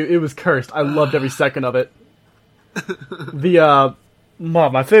 yes, it was cursed. I loved every second of it.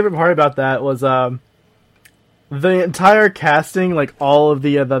 My favorite part about that was the entire casting, like all of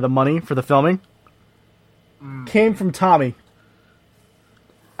the money for the filming, came from Tommy.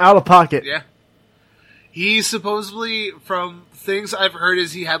 Out of pocket. Yeah. He supposedly, from things I've heard,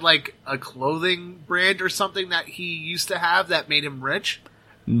 is he had like a clothing brand or something that he used to have that made him rich.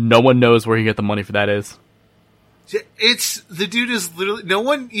 No one knows where he got the money for that is. The dude is literally, no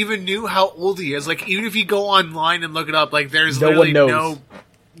one even knew how old he is. Like, even if you go online and look it up, like, there's no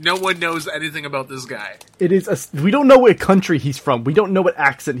one knows anything about this guy. We don't know what country he's from. We don't know what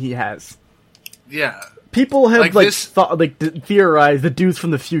accent he has. Yeah. People have theorized the dude's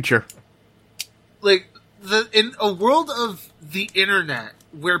from the future. Like, in a world of the internet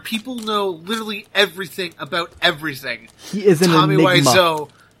where people know literally everything about everything, he is an Tommy enigma. Wiseau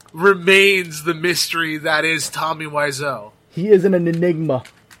remains the mystery that is Tommy Wiseau. He is an enigma.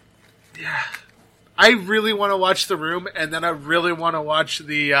 Yeah. I really want to watch The Room, and then I really want to watch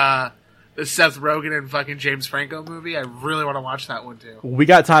the Seth Rogen and fucking James Franco movie. I really want to watch that one too. We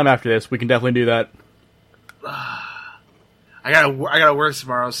got time after this. We can definitely do that. I gotta work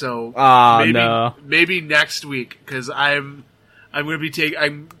tomorrow, so maybe next week, because I'm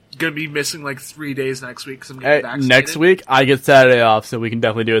gonna be missing like 3 days next week because I'm getting vaccinated. Next week, I get Saturday off, so we can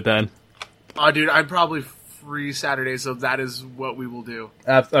definitely do it then. Oh, dude, I'm probably free Saturday, so that is what we will do.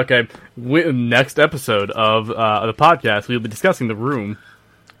 Okay, next episode of the podcast, we'll be discussing The Room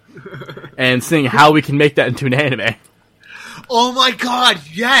and seeing how we can make that into an anime. Oh my god,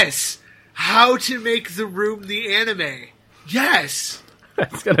 yes! How to make The Room the anime. Yes!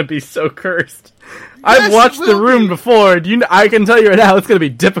 That's gonna be so cursed. I've watched The Room before. I can tell you right now, it's gonna be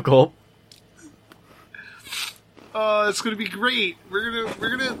difficult. Oh, it's gonna be great. We're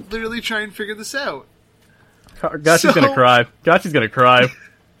gonna literally try and figure this out. Gotchi's gonna cry. Gotchi's gonna cry.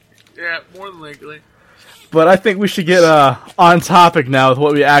 Yeah, more than likely. But I think we should get on topic now with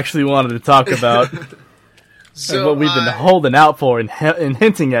what we actually wanted to talk about. And what we've been holding out for and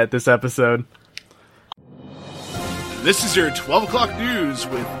hinting at this episode. This is your 12 o'clock news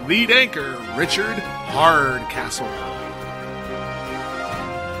with lead anchor Richard Hardcastle.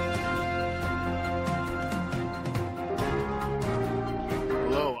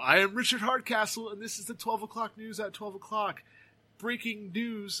 Hello, I am Richard Hardcastle, and this is the 12 o'clock news at 12 o'clock. Breaking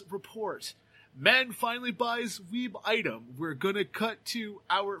news report. Man finally buys weeb item. We're gonna cut to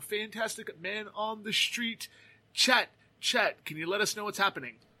our fantastic man on the street. Chet, can you let us know what's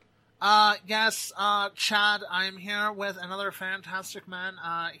happening? Yes, Chad, I'm here with another fantastic man.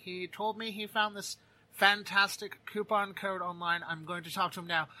 He told me he found this fantastic coupon code online. I'm going to talk to him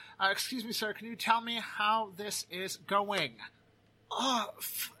now. Excuse me, sir, can you tell me how this is going?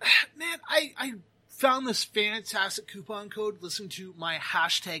 Man, I found this fantastic coupon code listening to my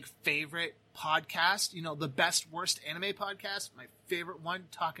hashtag favorite podcast, the best worst anime podcast, my favorite one,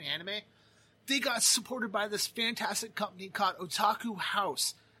 Talking Anime. They got supported by this fantastic company called Otaku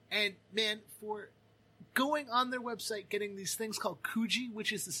House. And, man, for going on their website, getting these things called Kuji,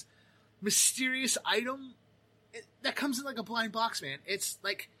 which is this mysterious item that comes in like a blind box, man. It's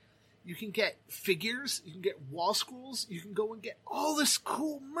like you can get figures, you can get wall scrolls, you can go and get all this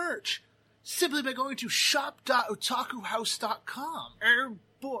cool merch simply by going to shop.otakuhouse.com.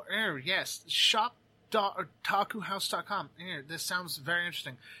 Yes, shop.otakuhouse.com. This sounds very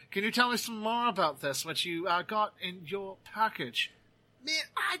interesting. Can you tell me some more about this, what you got in your package? Man,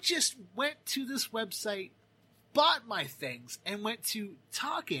 I just went to this website, bought my things, and went to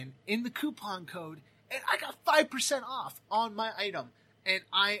Talkin' in the coupon code, and I got 5% off on my item, and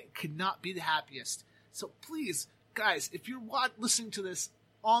I could not be the happiest. So please, guys, if you're listening to this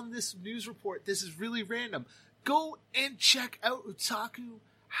on this news report, this is really random, go and check out Otaku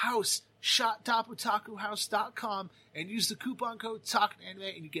House, shop.otakuhouse.com, and use the coupon code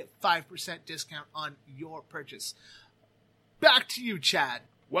TalkinAnime, and you get 5% discount on your purchase. Back to you, Chad.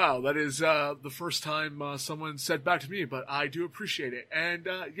 Wow, that is the first time someone said back to me, but I do appreciate it. And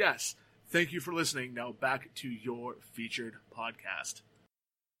yes, thank you for listening. Now back to your featured podcast.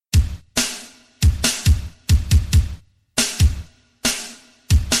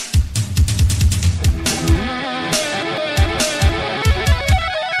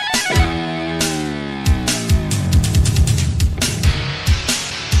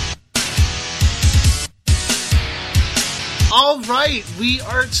 All right, we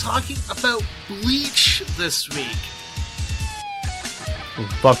are talking about Bleach this week.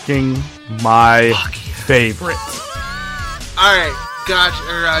 Fucking my favorite. All right,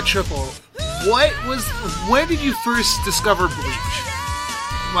 gotcha. Triple. When did you first discover Bleach?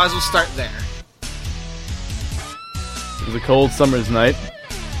 Might as well start there. It was a cold summer's night,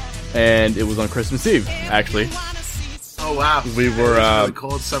 and it was on Christmas Eve, actually. Oh wow, we were really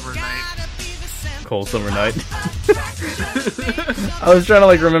cold summer night. Cold summer night. I was trying to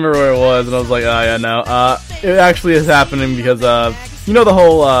remember where it was, and I was like, oh yeah, no. It actually is happening because the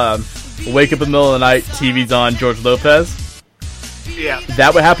whole wake up in the middle of the night, TV's on, George Lopez. Yeah.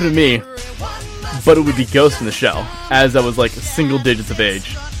 That would happen to me, but it would be Ghost in the Shell, as I was single digits of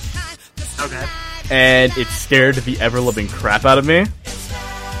age. Okay. And it scared the ever-loving crap out of me,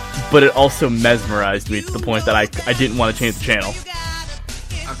 but it also mesmerized me to the point that I didn't want to change the channel.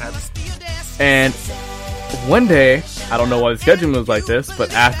 Okay. And one day, I don't know why the scheduling was like this,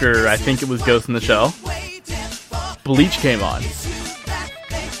 but after I think it was Ghost in the Shell, Bleach came on.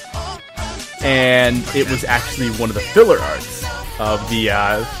 And it was actually one of the filler arcs of the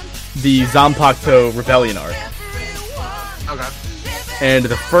Zanpakuto Rebellion arc. Okay. And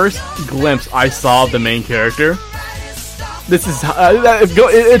the first glimpse I saw of the main character, this is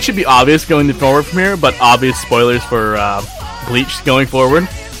it should be obvious going forward from here, but obvious spoilers for Bleach going forward.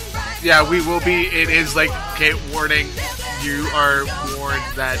 Yeah, we will be. It is okay, warning. you are warned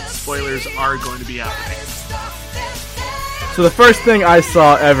that spoilers are going to be happening. So the first thing I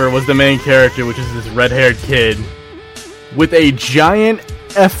saw ever was the main character, which is this red-haired kid with a giant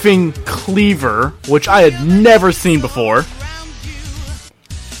effing cleaver, which I had never seen before,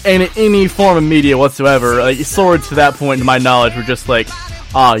 and in any form of media whatsoever. Like, swords to that point, to my knowledge, were just like,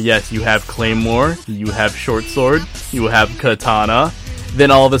 yes, you have claymore, you have short sword, you have katana,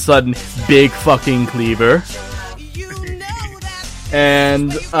 then all of a sudden, big fucking cleaver.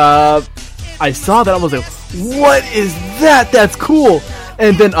 And I saw that, I was like, what is that? That's cool.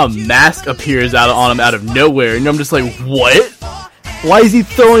 And then a mask appears on him out of nowhere, and I'm just like, what? Why is he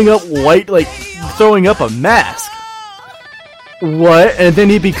throwing up throwing up a mask? What? And then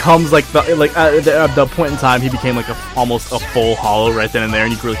he becomes at the point in time, he became like almost a full hollow right then and there,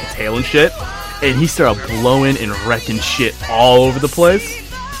 and he grew like a tail and shit. And he started blowing and wrecking shit all over the place.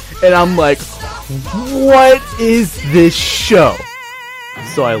 And I'm like, what is this show?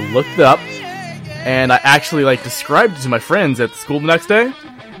 So I looked it up, and I actually described it to my friends at school the next day,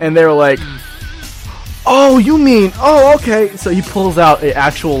 and they were like, oh, you mean, oh, okay. So he pulls out an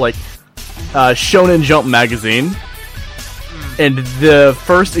actual Shonen Jump magazine, and the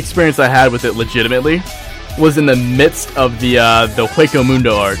first experience I had with it legitimately was in the midst of the Hueco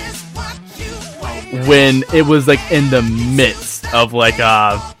Mundo arc, when it was in the midst of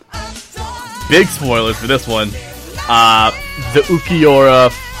big spoilers for this one, the Ukiura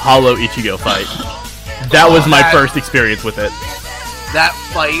Hollow Ichigo fight. That was my first experience with it. That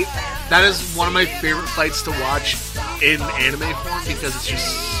fight, that is one of my favorite fights to watch in anime form because it's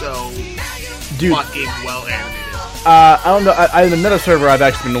just so fucking well animated. I don't know, in another server I've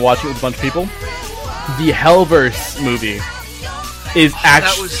actually been watching with a bunch of people. The Hellverse movie is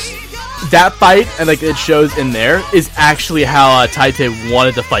actually... That fight, and it shows in there, is actually how Taite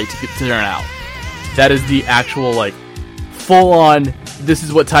wanted the fight to turn out. That is the actual, full-on, this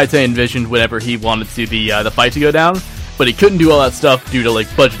is what Taite envisioned whenever he wanted the fight to go down, but he couldn't do all that stuff due to,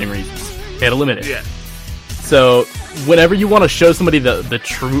 budgeting reasons. He had to limit it. Yeah. So, whenever you want to show somebody the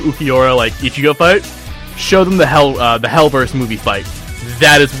true Ukiura, Ichigo fight, show them the Hellverse movie fight.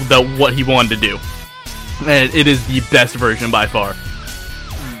 That is what he wanted to do. And it is the best version by far.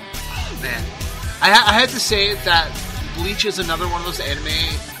 Man, I had to say that Bleach is another one of those anime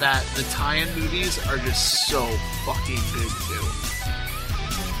that the tie-in movies are just so fucking good too.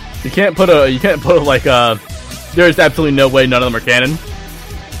 You can't put there's absolutely no way none of them are canon,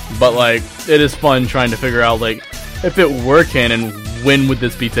 but it is fun trying to figure out if it were canon, when would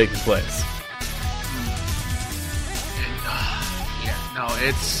this be taking place?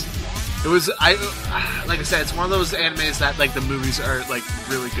 Like I said, it's one of those animes that the movies are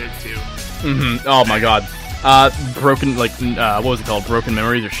really good too. Mm-hmm. Oh my god. Broken what was it called? Broken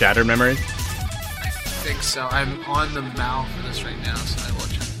Memories or Shattered Memories? I think so. I'm on the mouth for this right now, so I will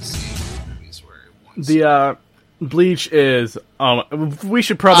check to see what movies were once. The Bleach is we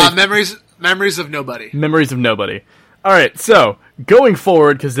should probably Memories of Nobody. Memories of Nobody. Alright, so going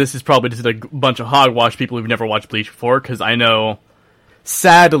forward, because this is probably just a bunch of hogwash people who've never watched Bleach before, because I know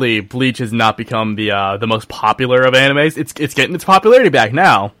sadly, Bleach has not become the most popular of animes. It's getting its popularity back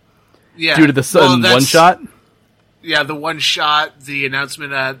now. Yeah. Due to the sudden one-shot. Yeah, the one-shot, the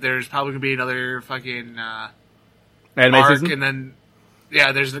announcement that there's probably going to be another fucking anime arc, season? and then,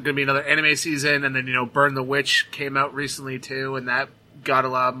 there's going to be another anime season, and then, Burn the Witch came out recently, too, and that got a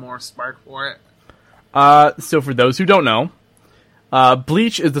lot more spark for it. So for those who don't know,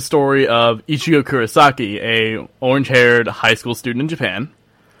 Bleach is the story of Ichigo Kurosaki, a orange-haired high school student in Japan,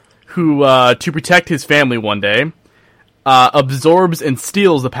 who, to protect his family one day, absorbs and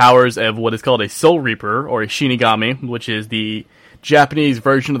steals the powers of what is called a Soul Reaper, or a Shinigami, which is the Japanese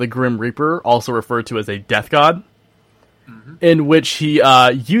version of the Grim Reaper, also referred to as a death god, in which he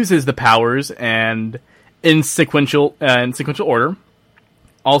uses the powers and, in sequential order,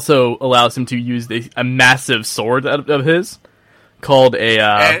 also allows him to use a massive sword of his, called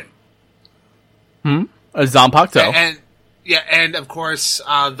a Zanpakuto. And of course,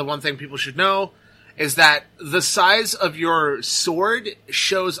 the one thing people should know is that the size of your sword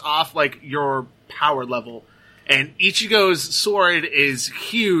shows off your power level, and Ichigo's sword is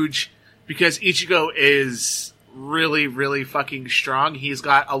huge because Ichigo is really, really fucking strong. He's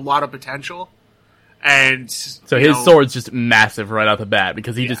got a lot of potential, and so his sword's just massive right out the bat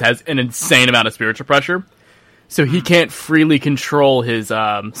because he just has an insane amount of spiritual pressure. So he can't freely control his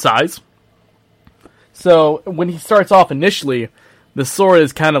size. So when he starts off initially, the sword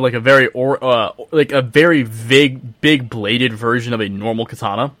is kind of like a very big bladed version of a normal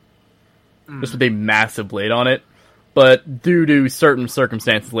katana, just with a massive blade on it. But due to certain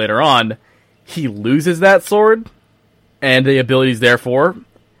circumstances later on, he loses that sword, and the abilities therefore,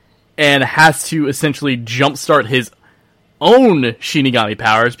 and has to essentially jumpstart his own Shinigami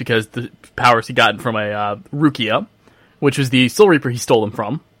powers, because the powers he got from a Rukia, which was the Soul Reaper he stole them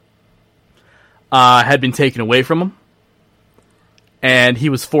from, had been taken away from him, and he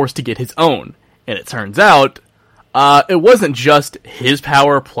was forced to get his own. And it turns out, it wasn't just his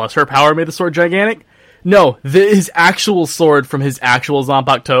power plus her power made the sword gigantic. No, his actual sword from his actual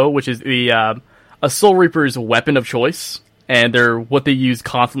Zanpakuto, which is a Soul Reaper's weapon of choice, and they're what they use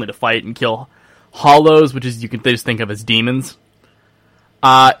constantly to fight and kill hollows, which is they just think of as demons.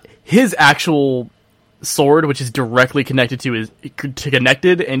 His actual sword, which is directly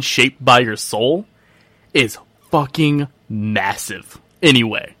connected and shaped by your soul, is fucking massive.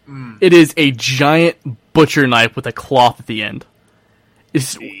 Anyway, It is a giant butcher knife with a cloth at the end.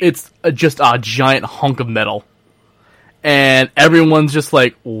 It's just a giant hunk of metal. And everyone's just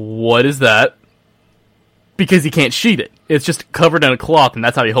like, what is that? Because he can't sheath it. It's just covered in a cloth, and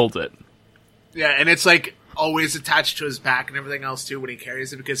that's how he holds it. Yeah, and it's like always attached to his back and everything else too when he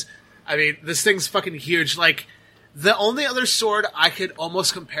carries it, because, I mean, this thing's fucking huge. Like, the only other sword I could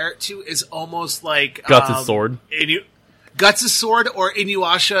almost compare it to is almost like... Guts' sword. Guts' sword, or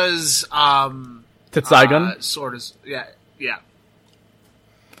Inuyasha's... Tetsaigun? Sword is... Yeah.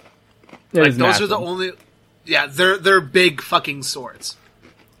 It Like, is those massive. are the only... Yeah, they're big fucking swords.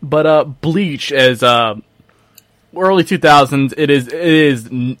 But Bleach, as early 2000s, it is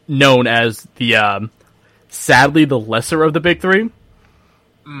known as the sadly the lesser of the big three.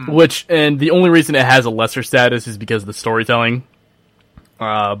 Which, and the only reason it has a lesser status is because of the storytelling.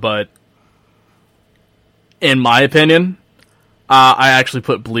 But in my opinion, I actually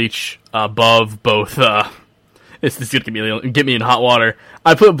put Bleach above both. This is gonna get me in hot water.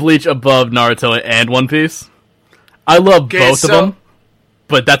 I put Bleach above Naruto and One Piece. I love both of them,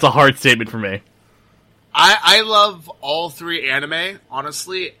 but that's a hard statement for me. I love all three anime,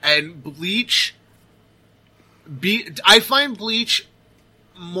 honestly, and Bleach... I find Bleach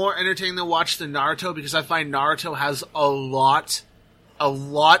more entertaining to watch than Naruto, because I find Naruto has a lot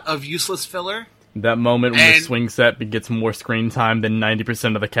of useless filler. That moment when the swing set gets more screen time than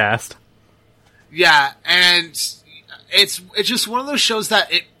 90% of the cast. Yeah, and it's just one of those shows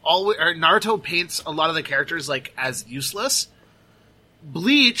that Naruto paints a lot of the characters like as useless.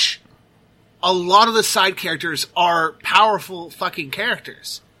 Bleach, a lot of the side characters are powerful fucking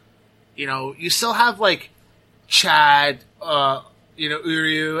characters. You know, you still have like Chad,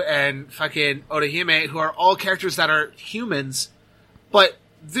 Uryu and fucking Orihime, who are all characters that are humans, but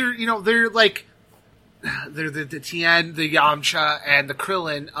they're like the Tien, the Yamcha, and the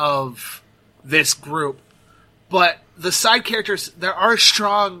Krillin of this group. But the side characters, there are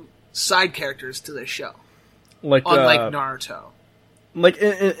strong side characters to this show, like unlike Naruto. Like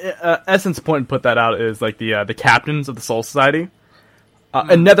Essence Point put that out is like the captains of the Soul Society.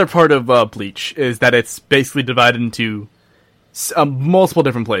 Another part of Bleach is that it's basically divided into multiple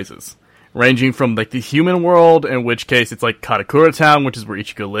different places, ranging from like the human world, in which case it's like Karakura Town, which is where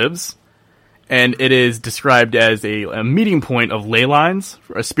Ichigo lives, and it is described as a meeting point of ley lines,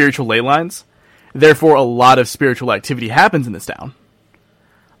 spiritual ley lines. Therefore, a lot of spiritual activity happens in this town.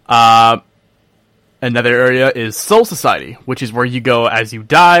 Another area is Soul Society, which is where you go as you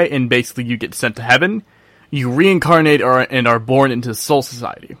die, and basically you get sent to heaven. You reincarnate and are born into Soul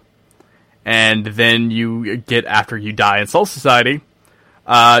Society. And then you get, after you die in Soul Society,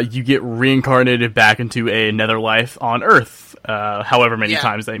 you get reincarnated back into another life on Earth, however many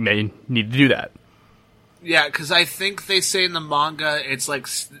times they may need to do that. Yeah, because I think they say in the manga it's like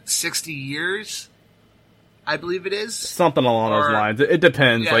 60 years, I believe it is. Something along those lines. It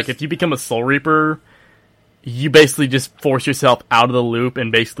depends. Like, if you become a Soul Reaper, you basically just force yourself out of the loop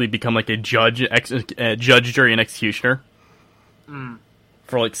and basically become like a judge, jury, and executioner.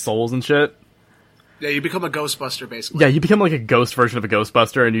 For like souls and shit. Yeah, you become a Ghostbuster, basically. Yeah, you become like a ghost version of a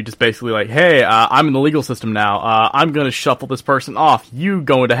Ghostbuster, and you just basically like, hey, I'm in the legal system now. I'm going to shuffle this person off. You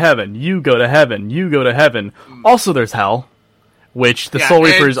go to heaven. You go to heaven. You go to heaven. Also, there's hell, which the Soul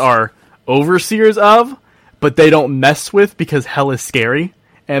Reapers are overseers of, but they don't mess with because hell is scary,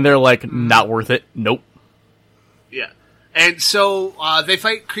 and they're like, not worth it. Nope. Yeah. And so they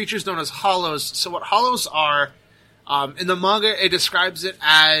fight creatures known as hollows. So what hollows are, in the manga, it describes it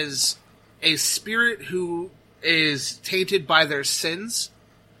as a spirit who is tainted by their sins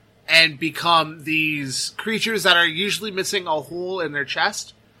and become these creatures that are usually missing a hole in their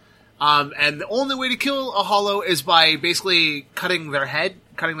chest. And the only way to kill a hollow is by basically cutting their head,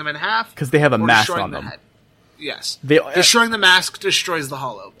 cutting them in half. Because they have a mask on them. Yes. Destroying the mask destroys the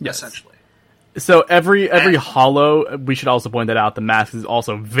hollow, essentially. So every hollow, we should also point that out, the mask is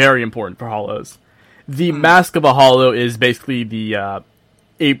also very important for hollows. The mask of a hollow is basically a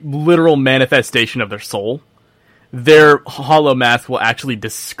literal manifestation of their soul. Their hollow mask will actually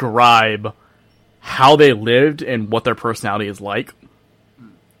describe how they lived and what their personality is like.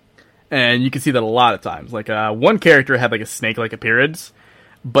 And you can see that a lot of times. Like, one character had, like, a snake-like appearance,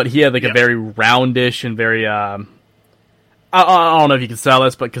 but he had, like, a very roundish and very, I don't know if you can sell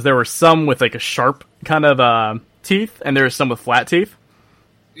this, but because there were some with, like, a sharp kind of, teeth, and there were some with flat teeth.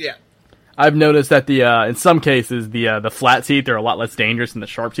 Yeah. I've noticed that in some cases, the flat teeth are a lot less dangerous than the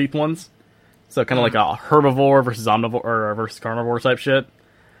sharp teeth ones. So kind of like a herbivore versus omnivore, or versus carnivore type shit.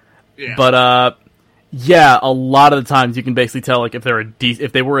 Yeah. But, yeah, a lot of the times you can basically tell, like, if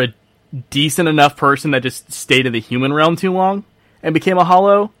they were a decent enough person that just stayed in the human realm too long and became a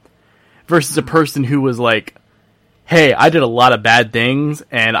hollow, versus a person who was like, hey, I did a lot of bad things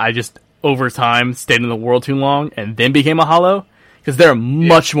and I just over time stayed in the world too long and then became a hollow, because they're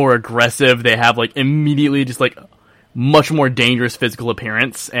much more aggressive. They have like immediately just like much more dangerous physical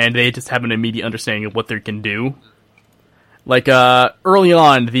appearance, and they just have an immediate understanding of what they can do. Like early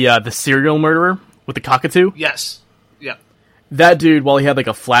on, the serial murderer with the cockatoo. Yes. Yeah. That dude, while he had like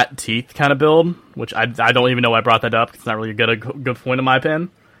a flat teeth kind of build, which I don't even know why I brought that up, 'cause it's not really a good point in my opinion.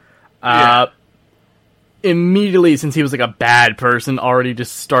 Immediately, since he was like a bad person, already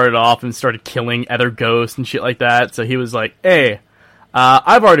just started off and started killing other ghosts and shit like that. So he was like, hey,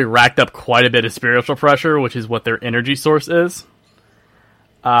 I've already racked up quite a bit of spiritual pressure, which is what their energy source is.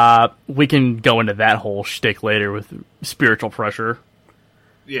 We can go into that whole shtick later with spiritual pressure.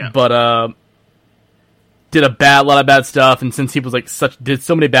 Yeah. But, did a lot of bad stuff, and since he was like did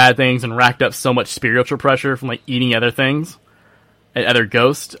so many bad things and racked up so much spiritual pressure from like eating other things and other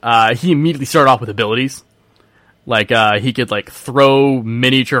ghosts, he immediately started off with abilities. Like, he could like throw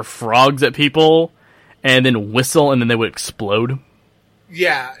miniature frogs at people and then whistle, and then they would explode.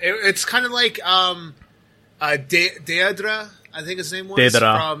 Yeah, it's kind of like Deidre, I think his name was,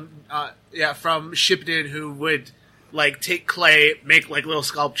 Deidre. from Shippuden, who would like take clay, make like little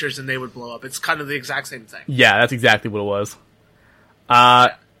sculptures, and they would blow up. It's kind of the exact same thing. Yeah, that's exactly what it was.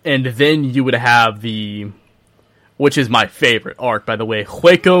 And then you would have which is my favorite arc, by the way,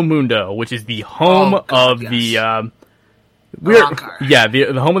 Hueco Mundo, which is the home of the Arrancar. Yeah,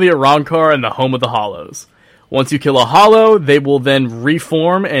 the home of the Arrancar and the home of the Hollows. Once you kill a Hollow, they will then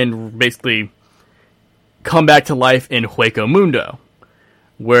reform and basically come back to life in Hueco Mundo,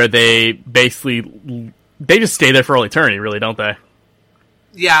 where they just stay there for all eternity, really, don't they?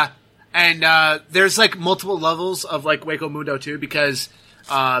 Yeah, and there's like multiple levels of like Hueco Mundo too, because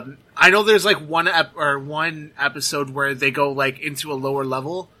I know there's like one episode where they go like into a lower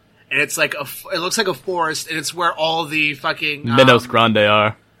level, and it's like it looks like a forest, and it's where all the fucking Minos Grande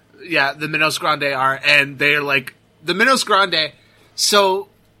are. Yeah, the Minos Grande are, and they're like the Minos Grande. So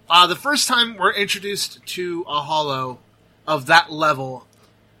the first time we're introduced to a Hollow of that level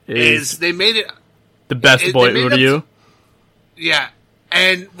is they made it the best boy Uryu. Yeah,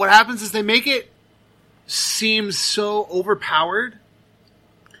 and what happens is they make it seem so overpowered,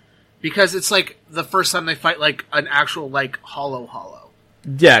 because it's like the first time they fight like an actual like hollow.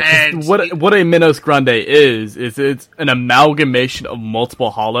 Yeah, 'cause what a Minos Grande is it's an amalgamation of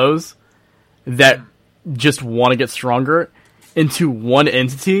multiple hollows that just want to get stronger into one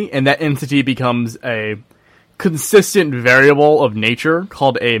entity, and that entity becomes a consistent variable of nature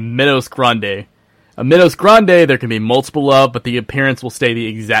called a Minos Grande. A Minos Grande there can be multiple of, but the appearance will stay the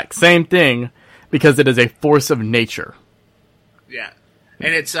exact same thing because it is a force of nature. Yeah.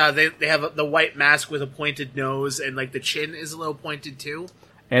 And it's they have the white mask with a pointed nose, and like the chin is a little pointed too.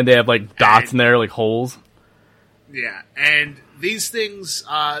 And they have like dots in there, like holes. Yeah, and these things,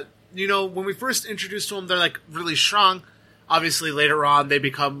 when we first introduced to them, they're like really strong. Obviously, later on, they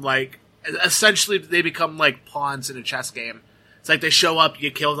become like pawns in a chess game. It's like they show up, you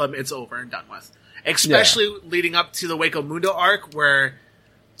kill them, it's over and done with. Especially leading up to the Hueco Mundo arc,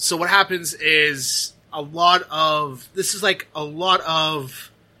 so what happens is a lot of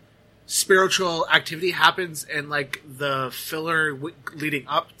spiritual activity happens in like the filler leading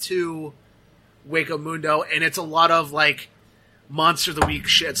up to Hueco Mundo, and it's a lot of like Monster of the Week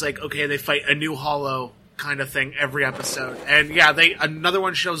shit. It's like, okay, they fight a new Hollow kind of thing every episode, and yeah, another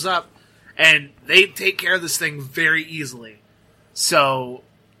one shows up, and they take care of this thing very easily. So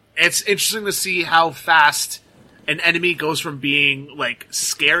it's interesting to see how fast an enemy goes from being like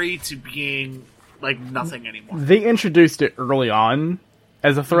scary to being like nothing anymore. They introduced it early on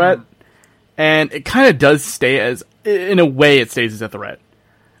as a threat, and it kind of does stay in a way, it stays as a threat.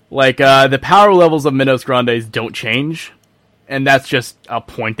 Like, the power levels of Minos Grandes don't change, and that's just a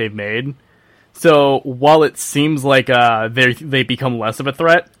point they've made. So, while it seems like they become less of a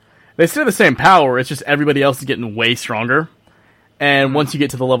threat, They still have the same power. It's just everybody else is getting way stronger. And once you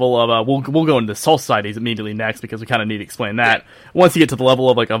get to the level of, we'll go into the Soul Societies immediately next because we kind of need to explain that. Once you get to the level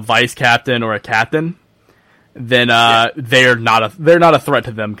of like a vice captain or a captain, then they're not a threat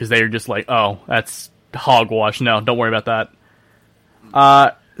to them because they're just like, oh, that's hogwash. No, don't worry about that.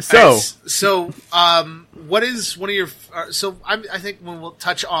 What is one of your? I think we'll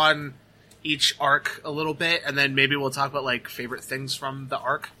touch on each arc a little bit, and then maybe we'll talk about like favorite things from the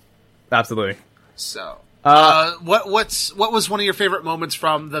arc. Absolutely. So, what was one of your favorite moments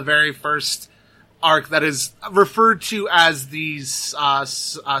from the very first arc that is referred to as the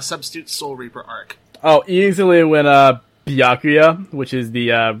Substitute Soul Reaper arc? Oh, easily when Byakuya, which is the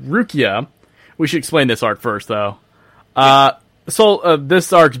Rukia. We should explain this arc first, though.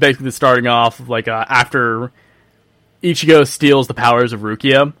 This arc's basically starting off like after Ichigo steals the powers of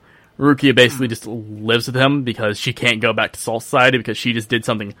Rukia. Rukia basically just lives with him because she can't go back to Soul Society because she just did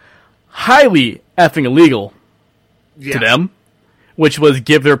something highly effing illegal to them, which was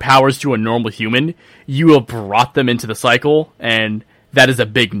give their powers to a normal human. You have brought them into the cycle, and that is a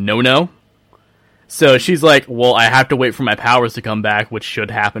big no-no. So she's like, well, I have to wait for my powers to come back, which should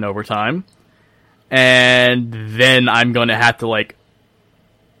happen over time. And then I'm going to have to, like,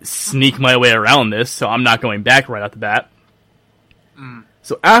 sneak my way around this, so I'm not going back right off the bat.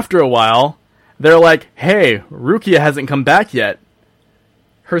 So after a while, they're like, hey, Rukia hasn't come back yet.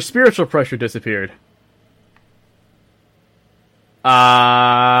 Her spiritual pressure disappeared.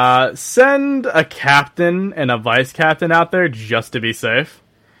 Send a captain and a vice captain out there just to be safe.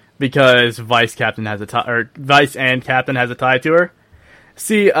 Because vice and captain has a tie to her.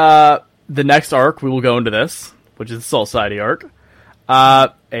 See, the next arc, we will go into this, which is the Soul Society arc.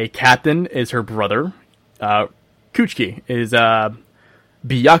 A captain is her brother. Kuchiki is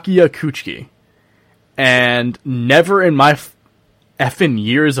Byakuya Kuchiki. And never in my effing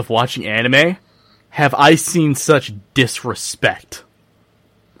years of watching anime have I seen such disrespect.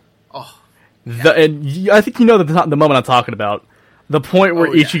 Oh. And I think you know the moment I'm talking about. The point where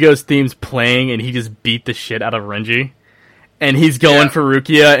Ichigo's theme's playing and he just beat the shit out of Renji. And he's going for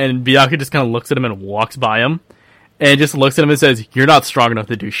Rukia, and Byakuya just kind of looks at him and walks by him. And just looks at him and says, you're not strong enough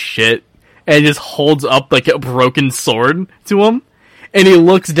to do shit. And just holds up like a broken sword to him. And he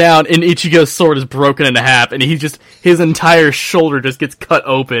looks down, and Ichigo's sword is broken in half, and his entire shoulder just gets cut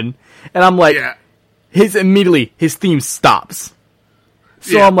open. And I'm like, his theme stops.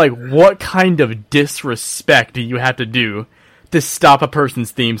 So I'm like, what kind of disrespect do you have to do to stop a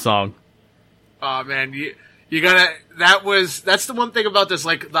person's theme song? Oh man, you gotta. That's the one thing about this.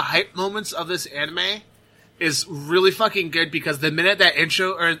 Like the hype moments of this anime is really fucking good because the minute that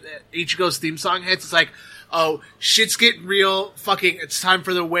intro or Ichigo's theme song hits, it's like, oh, shit's getting real. Fucking, it's time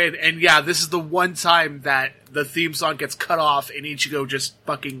for the win. And yeah, this is the one time that the theme song gets cut off and Ichigo just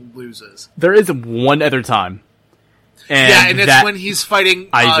fucking loses. There is one other time. And it's when he's fighting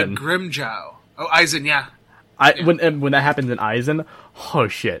Aizen. Grimjow. Oh, Aizen, yeah. When that happens in Aizen, oh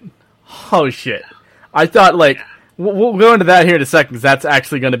shit. I thought, like, we'll go into that here in a second, because that's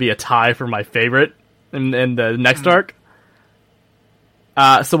actually going to be a tie for my favorite in the next arc.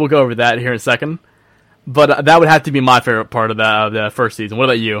 So we'll go over that here in a second. But that would have to be my favorite part of the first season. What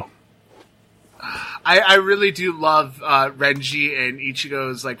about you? I really do love Renji and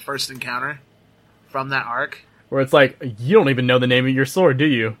Ichigo's like first encounter from that arc. Where it's like, you don't even know the name of your sword, do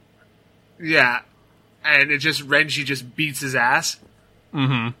you? Yeah. And Renji just beats his ass.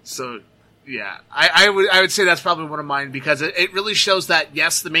 Mm-hmm. So, yeah. I would say that's probably one of mine because it really shows that,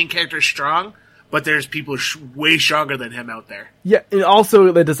 yes, the main character is strong, but there's people way stronger than him out there. Yeah, and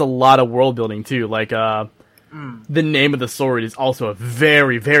also it does a lot of world building too. Like, the name of the sword is also a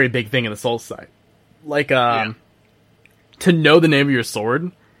very, very big thing in the Soul Society. Like, to know the name of your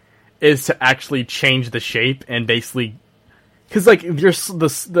sword is to actually change the shape and basically, because like when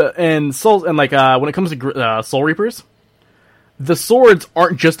it comes to Soul Reapers, the swords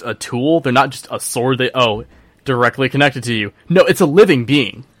aren't just a tool. They're not just a sword directly connected to you. No, it's a living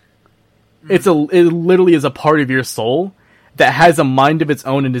being. It literally is a part of your soul that has a mind of its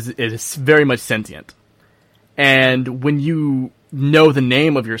own and is very much sentient. And when you know the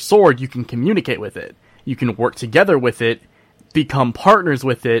name of your sword, you can communicate with it. You can work together with it, become partners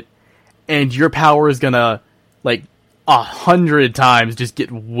with it, and your power is gonna, like, 100 times just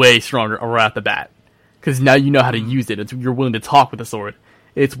get way stronger right at the bat. Because now you know how to use it. You're willing to talk with the sword.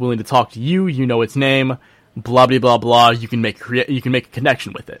 It's willing to talk to you. You know its name. Blah blah blah blah. You can make a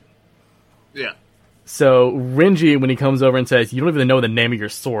connection with it. Yeah. So Renji, when he comes over and says, "You don't even know the name of your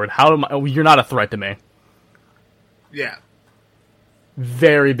sword. You're not a threat to me." Yeah.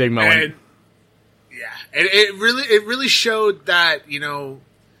 Very big moment. And it really showed that,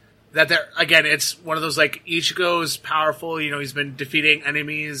 that they're, again, it's one of those, like, Ichigo's powerful, he's been defeating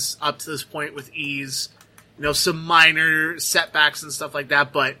enemies up to this point with ease, some minor setbacks and stuff like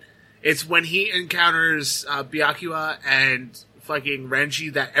that, but it's when he encounters Byakuya and fucking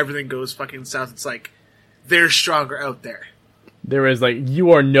Renji that everything goes fucking south. It's like, they're stronger out there. There is, like,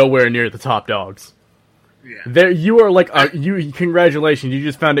 you are nowhere near the top dogs. Yeah. There, you are like, congratulations, you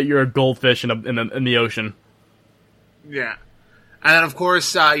just found out you're a goldfish in the ocean. Yeah. And then, of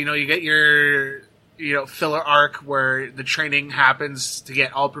course, you get your, filler arc where the training happens to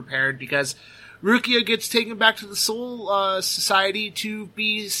get all prepared because Rukia gets taken back to the Soul Society to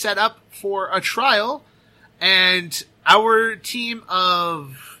be set up for a trial. And our team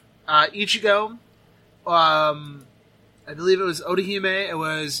of Ichigo, I believe it was Orihime, it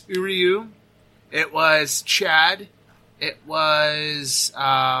was Uryu, it was Chad, it was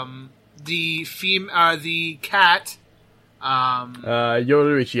the cat.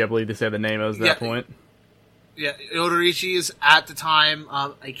 Yoruichi, I believe they say the name was that point. Yeah, Yoruichi is at the time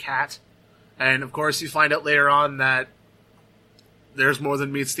a cat. And of course you find out later on that there's more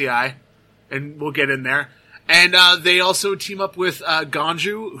than meets the eye. And we'll get in there. And they also team up with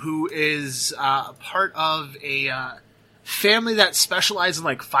Ganju, who is part of a family that specializes in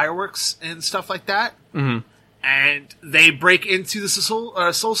like fireworks and stuff like that. Mm-hmm. And they break into the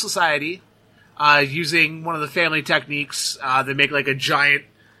Soul Society using one of the family techniques. They make like a giant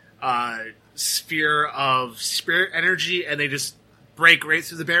sphere of spirit energy, and they just break right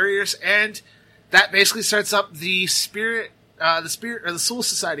through the barriers. And that basically starts up the the Soul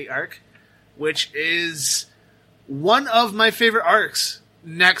Society arc, which is one of my favorite arcs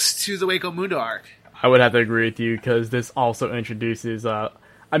next to the Waco Mundo arc. I would have to agree with you, because this also introduces, I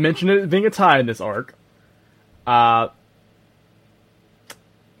mentioned it being a tie in this arc. I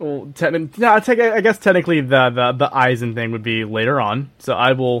guess technically the Aizen thing would be later on, so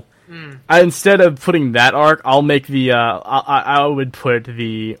I will, instead of putting that arc, I'll make the, I would put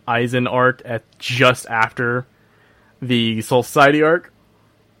the Aizen arc at just after the Soul Society arc.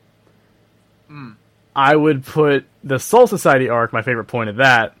 I would put the Soul Society arc, my favorite point of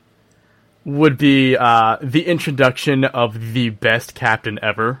that, would be the introduction of the best captain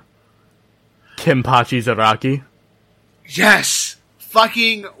ever, Kenpachi Zaraki. Yes!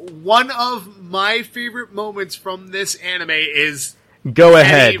 Fucking one of my favorite moments from this anime is Go Eddie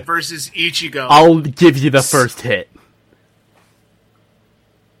ahead. versus Ichigo. I'll give you the first hit.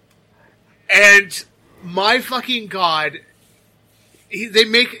 And my fucking god, he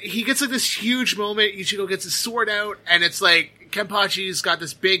gets like this huge moment. Ichigo gets his sword out, and it's like Kenpachi's got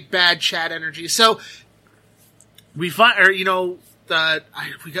this big bad Chad energy. So we find,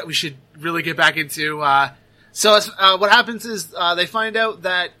 we should really get back into. What happens is they find out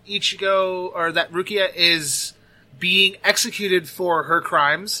that Ichigo, or that Rukia is being executed for her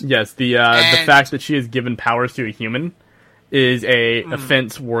crimes. Yes, the fact that she has given powers to a human is a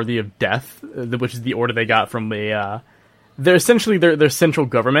offense worthy of death, which is the order they got from they're essentially their central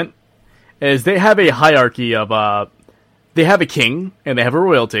government. Is they have a hierarchy of they have a king and they have a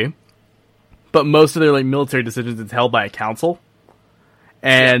royalty, but most of their like military decisions is held by a council.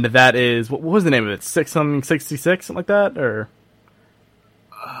 And that is, what was the name of it? 666, something like that? Or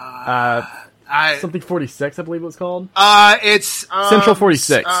something 46, I believe it was called? It's Central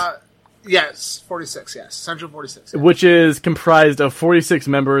 46. Yes, 46, yes. Central 46. Yeah. Which is comprised of 46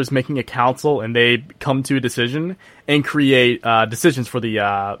 members making a council, and they come to a decision and create decisions for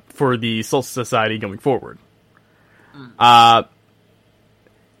the Soul Society going forward. At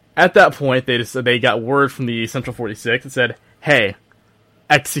that point, they got word from the Central 46 and said, hey,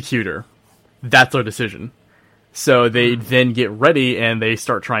 executor. That's our decision. So they then get ready and they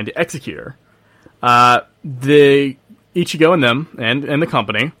start trying to execute her. The Ichigo and them and the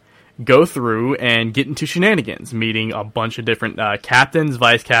company go through and get into shenanigans, meeting a bunch of different captains,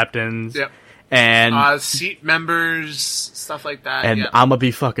 vice captains, and seat members, stuff like that. And I'm gonna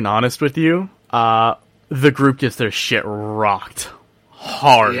be fucking honest with you, the group gets their shit rocked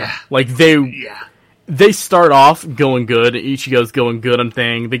hard. Yeah. Like they start off going good. Ichigo's going good on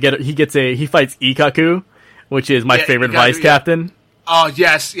thing. He fights Ikkaku, which is my favorite vice captain. Oh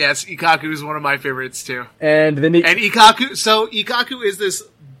yes, Ikkaku is one of my favorites too. And then Ikkaku is this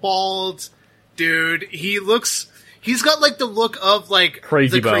bald dude. He's got like the look of like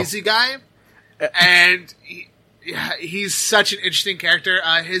crazy guy, and he's such an interesting character.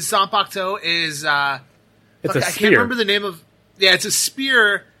 His Zanpakuto is it's a spear. I can't remember the name of. Yeah, it's a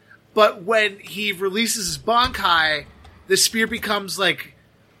spear. But when he releases his Bankai, the spear becomes like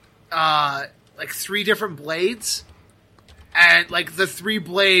 3 different blades. And like the 3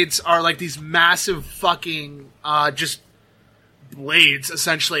 blades are like these massive fucking just blades,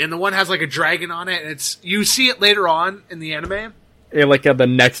 essentially, and the one has like a dragon on it, and you see it later on in the anime. Yeah, like the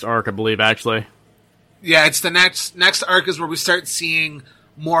next arc, I believe, actually. Yeah, it's the next arc is where we start seeing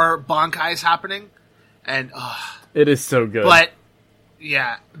more Bankais happening, and it is so good. But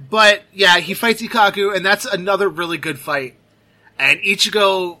yeah, he fights Ikaku, and that's another really good fight. And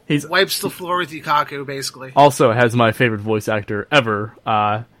Ichigo wipes the floor with Ikaku, basically. Also has my favorite voice actor ever.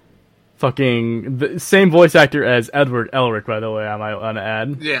 Fucking the same voice actor as Edward Elric, by the way, I might want to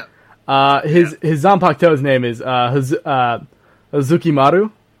add. Yeah. His Zanpakuto's name is Hazukimaru,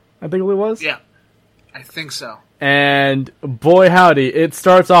 I think it was. Yeah. I think so. And boy howdy, it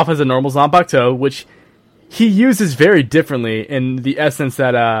starts off as a normal Zanpakuto, which he uses very differently in the essence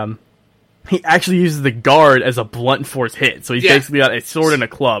that he actually uses the guard as a blunt force hit. So he's basically got a sword and a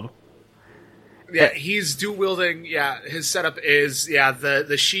club. Yeah, he's dual wielding. Yeah, his setup is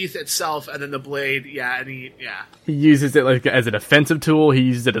the sheath itself and then the blade. Yeah, and he uses it like as a defensive tool. He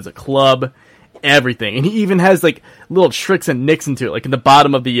uses it as a club, everything, and he even has like little tricks and nicks into it. Like in the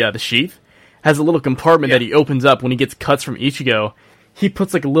bottom of the sheath has a little compartment that he opens up when he gets cuts from Ichigo. He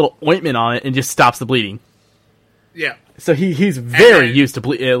puts like a little ointment on it and just stops the bleeding. Yeah. So he's very used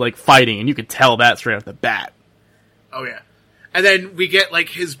to like fighting, and you could tell that straight off the bat. Oh yeah. And then we get like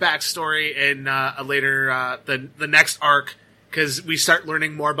his backstory in a later the next arc, because we start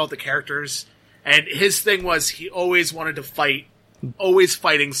learning more about the characters. And his thing was he always wanted to fight, always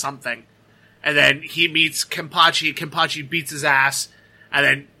fighting something. And then he meets Kenpachi. Kenpachi beats his ass, and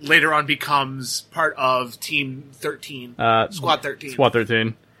then later on becomes part of Team 13, Squad 13. Squad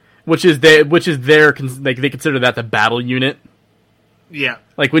 13, which is their like they consider that the battle unit. Yeah.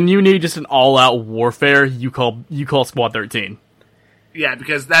 Like, when you need just an all-out warfare, you call Squad 13. Yeah,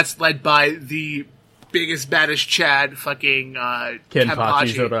 because that's led by the biggest, baddest Chad, fucking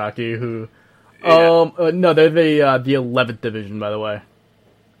Kenpachi Zaraki, who... no, they're the 11th Division, by the way.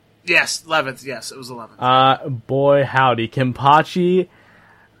 Yes, 11th, yes, it was 11th. Boy howdy, Kenpachi,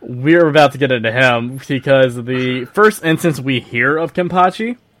 we're about to get into him, because the first instance we hear of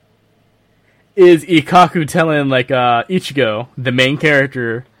Kenpachi is Ikaku telling, like, Ichigo, the main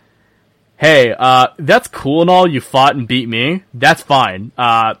character, hey, that's cool and all, you fought and beat me, that's fine,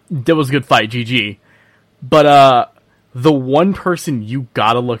 that was a good fight, GG, but, the one person you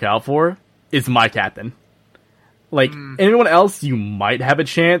gotta look out for is my captain. Like, anyone else, you might have a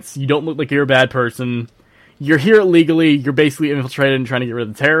chance, you don't look like you're a bad person, you're here illegally, you're basically infiltrated and trying to get rid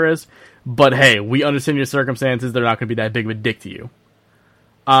of the terrorists, but hey, we understand your circumstances, they're not gonna be that big of a dick to you.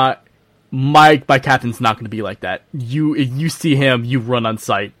 My captain's not going to be like that. If you see him, you run on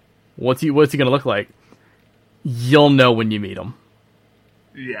sight. What's he going to look like? You'll know when you meet him.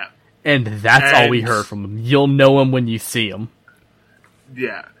 Yeah. And that's all we heard from him. You'll know him when you see him.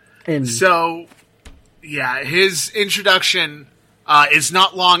 Yeah. And so, yeah, his introduction is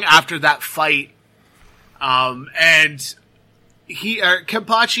not long after that fight. And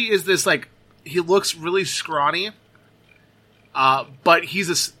Kenpachi is this, like, he looks really scrawny. But he's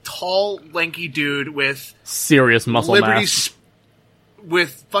a tall, lanky dude with serious muscle mass.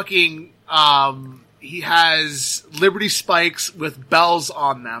 With fucking, he has Liberty spikes with bells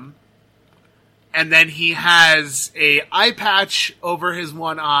on them. And then he has a eye patch over his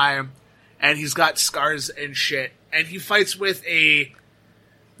one eye, and he's got scars and shit. And he fights with a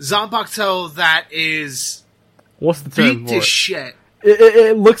Zanpakuto that is what's the term beat for to it? Shit.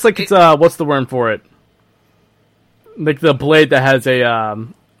 It looks like it's what's the word for it? Like the blade that has a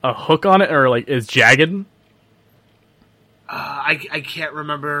hook on it, or like is jagged. I can't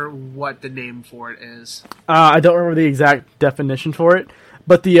remember what the name for it is. I don't remember the exact definition for it,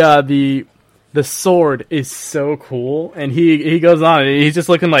 but the sword is so cool, and he goes on, and he's just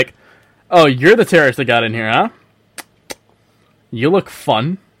looking like, oh, you're the terrorist that got in here, huh? You look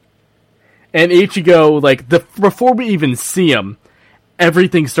fun. And Ichigo, like before we even see him,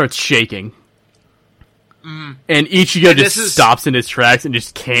 everything starts shaking. And Ichigo just stops in his tracks and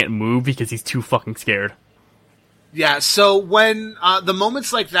just can't move because he's too fucking scared. Yeah, so when the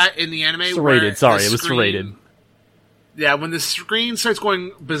moments like that in the anime, serrated. Sorry, it was serrated. Yeah, when the screen starts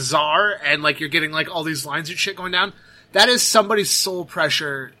going bizarre and like you're getting like all these lines and shit going down, that is somebody's soul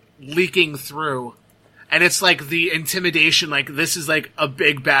pressure leaking through, and it's like the intimidation. Like this is like a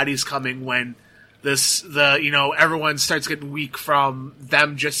big baddie's coming when everyone starts getting weak from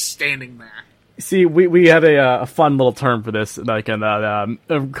them just standing there. See, we have a fun little term for this, like, a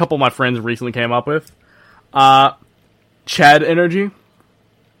couple of my friends recently came up with. Chad energy.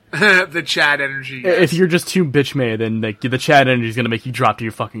 The Chad energy. Yes. If you're just too bitch made, then like, the Chad energy is going to make you drop to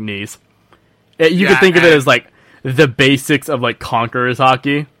your fucking knees. You can think of it as, like, the basics of, like, Conqueror's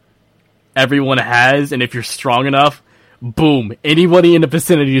hockey. Everyone has, and if you're strong enough, boom, anybody in the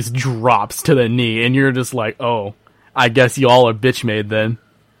vicinity just drops to the knee, and you're just like, oh, I guess you all are bitch made then.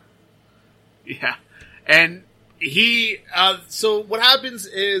 Yeah. And he, so what happens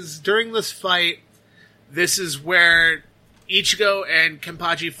is, during this fight, this is where Ichigo and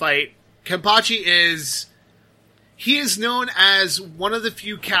Kenpachi fight. Kenpachi he is known as one of the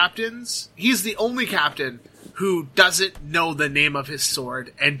few captains. He's the only captain who doesn't know the name of his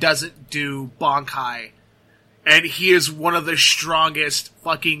sword and doesn't do Bankai. And he is one of the strongest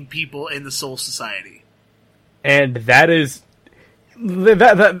fucking people in the Soul Society. And that is...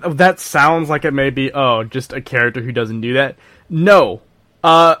 That sounds like it may be, just a character who doesn't do that. No.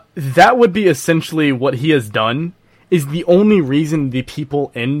 That would be essentially what he has done, is the only reason the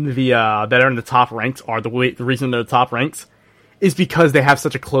people in the, that are in the top ranks are the reason they're the top ranks, is because they have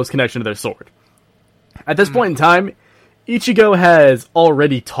such a close connection to their sword. At this point in time, Ichigo has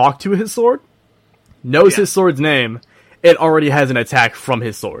already talked to his sword, knows his sword's name, and already has an attack from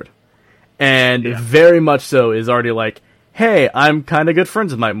his sword. And very much so is already like, hey, I'm kind of good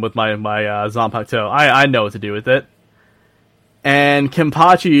friends with my Zanpakuto. I know what to do with it. And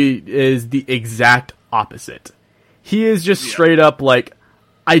Kenpachi is the exact opposite. He is just straight up like,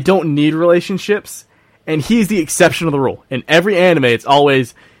 I don't need relationships, and he's the exception of the rule. In every anime, it's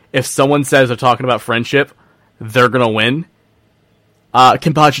always, if someone says they're talking about friendship, they're gonna win.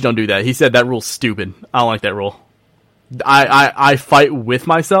 Kenpachi don't do that. He said that rule's stupid. I don't like that rule. I fight with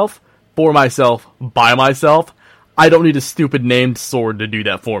myself, for myself, by myself. I don't need a stupid named sword to do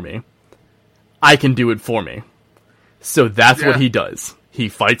that for me. I can do it for me. So that's what he does. He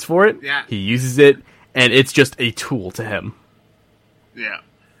fights for it, he uses it, and it's just a tool to him. Yeah.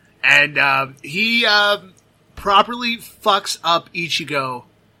 And he properly fucks up Ichigo.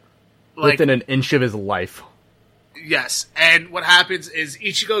 Within an inch of his life. Yes. And what happens is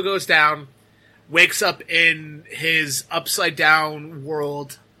Ichigo goes down, wakes up in his upside-down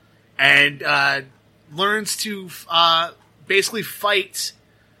world, and learns to basically fight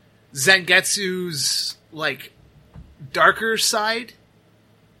Zangetsu's, darker side,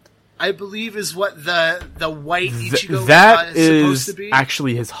 I believe is what the white Ichigo is supposed to be.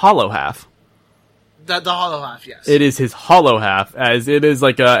 Actually his hollow half. The hollow half, yes. It is his hollow half, as it is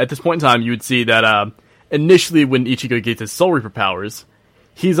at this point in time, you would see that initially when Ichigo gets his Soul Reaper powers,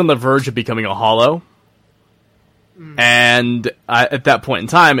 he's on the verge of becoming a hollow. And at that point in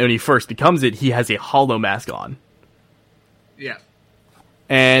time, when he first becomes it, he has a hollow mask on. Yeah.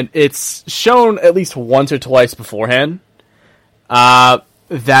 And it's shown at least once or twice beforehand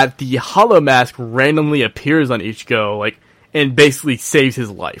that the hollow mask randomly appears on Ichigo, and basically saves his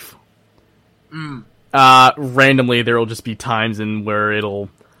life. Randomly, there will just be times where it'll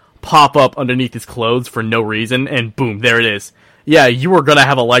pop up underneath his clothes for no reason, and boom, there it is. Yeah, you were gonna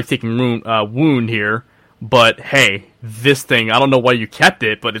have a life-taking wound here, but hey, this thing, I don't know why you kept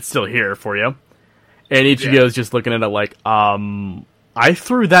it, but it's still here for you. And Ichigo's just looking at it like, I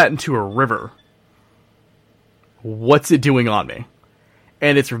threw that into a river. What's it doing on me?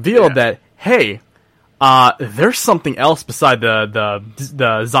 And it's revealed that, hey, there's something else beside the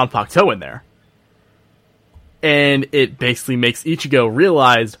Zanpakuto in there. And it basically makes Ichigo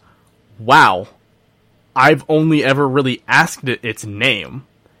realize, wow, I've only ever really asked it its name.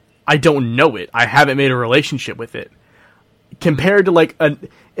 I don't know it. I haven't made a relationship with it. Compared to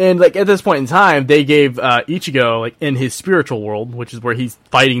at this point in time, they gave Ichigo in his spiritual world, which is where he's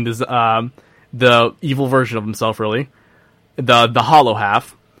fighting the evil version of himself, really, the hollow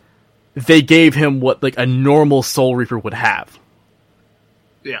half. They gave him what a normal Soul Reaper would have.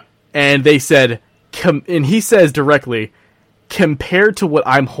 Yeah, and they said, and he says directly, compared to what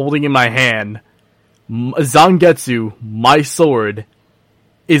I'm holding in my hand, Zangetsu, my sword,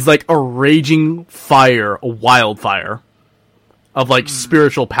 is like a raging fire, a wildfire of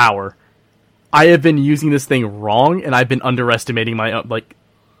spiritual power. I have been using this thing wrong, and I've been underestimating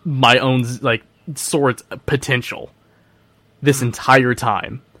my own sword's potential this entire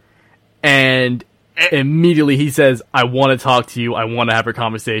time. And immediately he says, I want to talk to you, I want to have a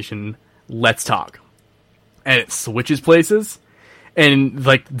conversation, let's talk. And it switches places, and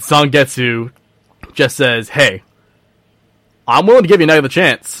Zangetsu just says, hey, I'm willing to give you another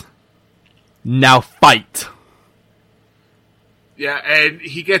chance. Now fight. Yeah, and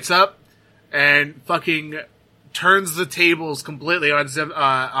he gets up and fucking turns the tables completely on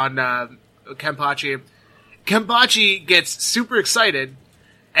Kenpachi. Kenpachi gets super excited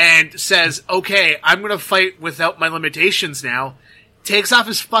and says, okay, I'm gonna fight without my limitations now. Takes off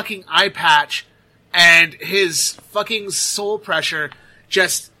his fucking eye patch, and his fucking soul pressure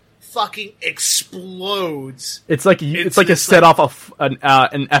just fucking explodes. It's like a set off of an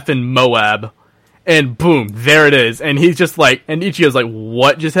effing Moab, And boom, there it is. And he's just like, and Ichigo's like,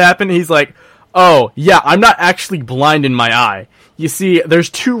 what just happened? He's like, oh, yeah, I'm not actually blind in my eye. You see, there's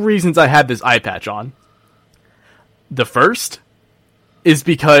 2 reasons I had this eye patch on. The first is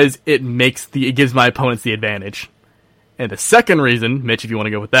because it gives my opponents the advantage. And the second reason, Mitch, if you want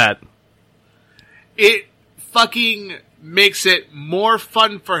to go with that. It fucking makes it more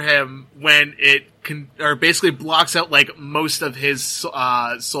fun for him when it basically blocks out like most of his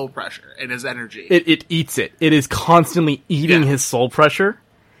soul pressure and his energy. It eats it. It is constantly eating his soul pressure,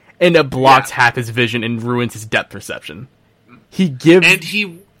 and it blocks half his vision and ruins his depth perception. Go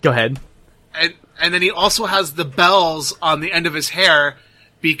ahead. And then he also has the bells on the end of his hair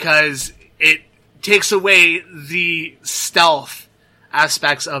because it takes away the stealth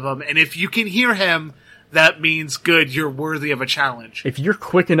aspects of him. And if you can hear him, that means good, you're worthy of a challenge. If you're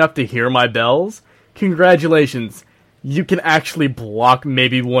quick enough to hear my bells, congratulations. You can actually block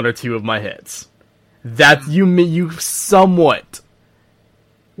maybe 1 or 2 of my hits. That you somewhat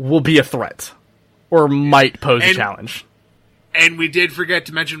will be a threat. Or might pose a challenge. And we did forget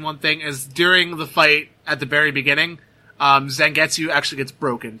to mention one thing, is during the fight at the very beginning, Zangetsu actually gets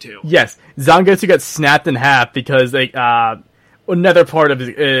broken too. Yes, Zangetsu gets snapped in half because another part of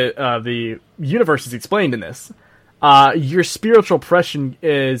the universe is explained in this. Your spiritual pressure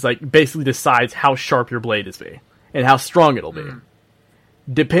is basically decides how sharp your blade is be and how strong it'll be.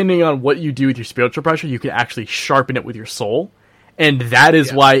 Depending on what you do with your spiritual pressure, you can actually sharpen it with your soul, and that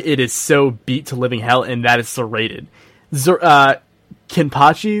is why it is so beat to living hell, and that is so rated.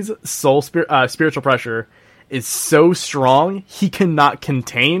 Kenpachi's soul spiritual pressure is so strong, he cannot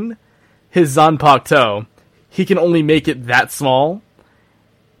contain his Zanpakuto. He can only make it that small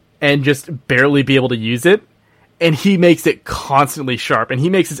and just barely be able to use it. And he makes it constantly sharp. And he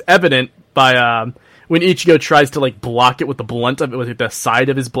makes this evident by when Ichigo tries to block it with the blunt of it, with the side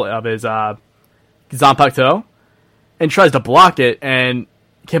of his Zanpakuto, and tries to block it. And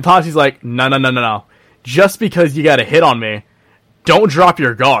Kenpachi's like, no. Just because you got a hit on me, don't drop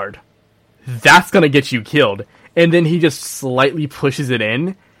your guard. That's gonna get you killed. And then he just slightly pushes it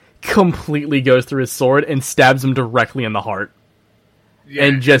in, completely goes through his sword, and stabs him directly in the heart. Yeah,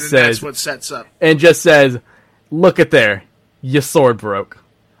 and just says, that's what sets up. And just says, look at there, your sword broke.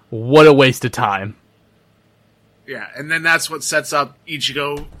 What a waste of time. Yeah, and then that's what sets up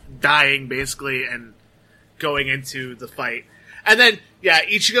Ichigo dying, basically, and going into the fight. And then,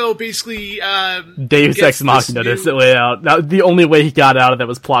 Ichigo basically Deus Ex Machina this way out. Now, the only way he got out of that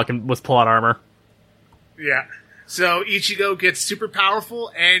was plot armor. Yeah. So Ichigo gets super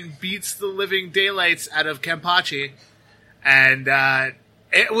powerful and beats the living daylights out of Kenpachi. And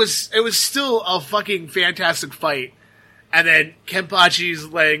it was still a fucking fantastic fight. And then Kenpachi's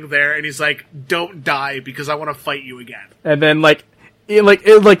laying there and he's like, don't die because I want to fight you again. And then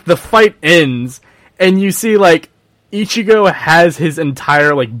the fight ends and you see Ichigo has his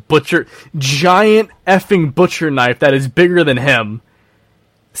entire giant effing butcher knife that is bigger than him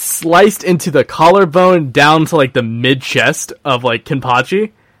sliced into the collarbone down to the mid chest of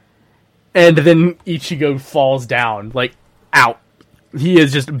Kenpachi, and then Ichigo falls down out. He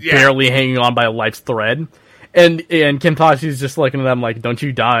is just barely hanging on by a life's thread, and Kenpachi's just looking at him don't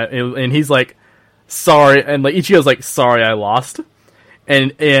you die, and he's sorry, and Ichigo's sorry I lost,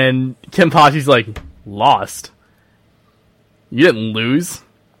 and Kenpachi's lost? You didn't lose.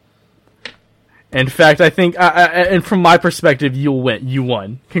 In fact, I think, and from my perspective, you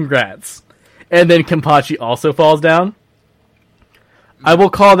won. Congrats. And then Kenpachi also falls down. I will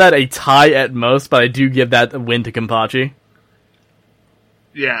call that a tie at most, but I do give that a win to Kenpachi.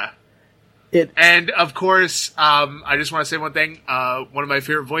 Yeah. And, of course, I just want to say one thing. One of my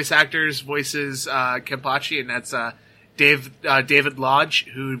favorite voice actors voices Kenpachi, and that's David Lodge,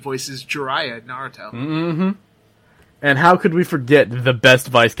 who voices Jiraiya in Naruto. Mm-hmm. And how could we forget the best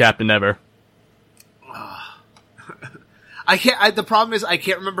vice captain ever? I can't. The problem is I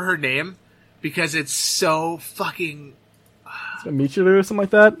can't remember her name because it's so fucking. Is it Michiru or something like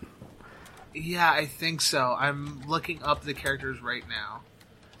that? Yeah, I think so. I'm looking up the characters right now.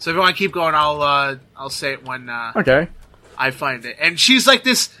 So if you want to keep going, I'll say it when okay. I find it. And she's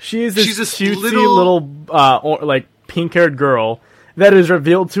this. She's this cutesy little pink-haired girl that is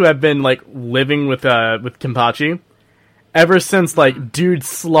revealed to have been living with Kenpachi ever since dude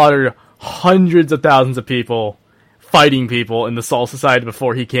slaughtered hundreds of thousands of people, fighting people in the Soul Society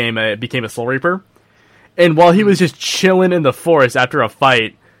before he became a Soul Reaper. And while he was just chilling in the forest after a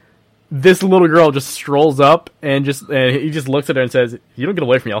fight, this little girl just strolls up and he just looks at her and says, "You don't get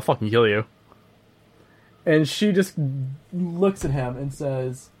away from me, I'll fucking kill you." And she just looks at him and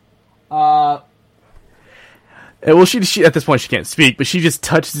says, Well, she at this point she can't speak, but she just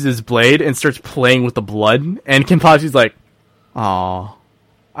touches his blade and starts playing with the blood. And Kenpachi's like, "Aw,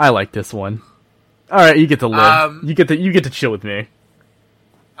 I like this one. All right, you get to live. You get to chill with me."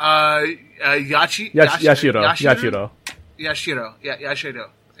 Yashiro. Yashiro. Yeah, Yashiro.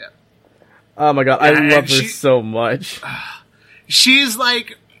 Yeah. Oh my god, I love her so much. She's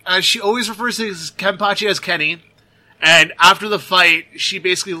like, she always refers to Kenpachi as Kenny, and after the fight, she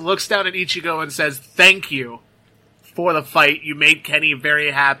basically looks down at Ichigo and says, "Thank you for the fight. You made Kenny very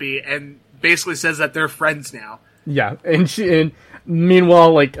happy," and basically says that they're friends now. Yeah, and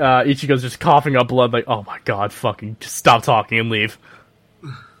meanwhile, like, Ichigo's just coughing up blood, like, oh my god, fucking, just stop talking and leave.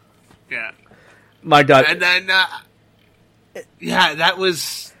 Yeah. My god. And then, that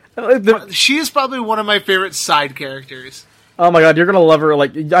was... she is probably one of my favorite side characters. Oh my god, you're gonna love her.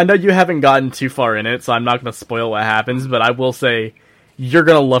 Like, I know you haven't gotten too far in it, so I'm not gonna spoil what happens, but I will say, you're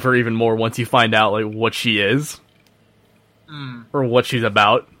gonna love her even more once you find out, like, what she is. Or what she's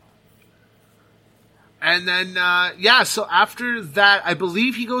about. And then, so after that, I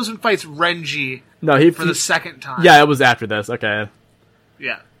believe he goes and fights Renji for the second time. Yeah, it was after this, okay.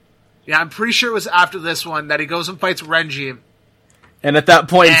 Yeah. Yeah, I'm pretty sure it was after this one that he goes and fights Renji. And at that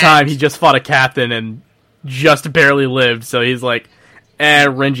point in time, he just fought a captain and just barely lived, so he's like,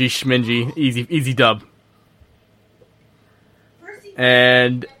 Renji Schminji, easy dub.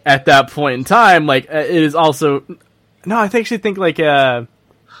 And at that point in time, like, it is also... No, I actually think, like, Yeah,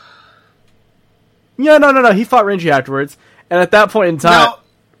 no, he fought Renji afterwards. And at that point in time... No,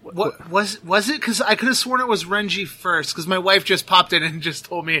 what was it? Because I could have sworn it was Renji first, because my wife just popped in and just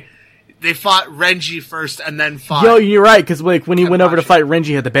told me they fought Renji first and then fought... Yo, you're right, because like, when he went over to fight Renji,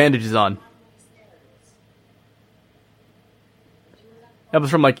 he had the bandages on. That was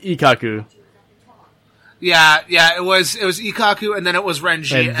from, like, Ikaku. Yeah, it was Ikaku, and then it was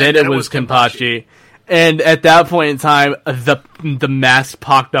Renji. And then it was Kenpachi. And at that point in time, the mask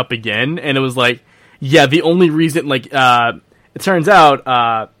popped up again, and it was like, yeah, the only reason, like, it turns out,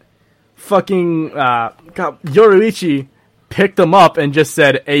 Yoruichi picked him up and just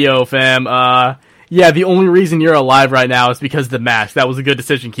said, "Ayo, fam, yeah, the only reason you're alive right now is because of the mask. That was a good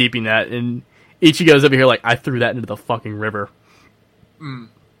decision keeping that." And Ichigo's over here like, "I threw that into the fucking river."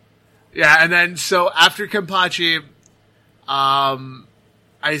 Yeah, and then, so after Kenpachi,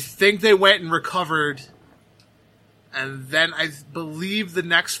 I think they went and recovered, and then I believe the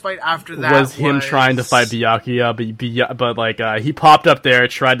next fight after that was him trying to fight Byakuya, but like, he popped up there,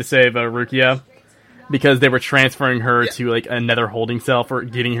 tried to save Rukia, because they were transferring her to, like, another holding cell for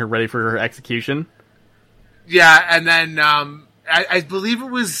getting her ready for her execution. Yeah, and then, I believe it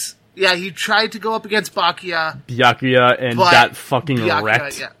was, he tried to go up against Byakuya, and got fucking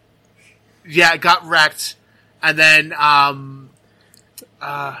wrecked. Yeah, it got wrecked, and then,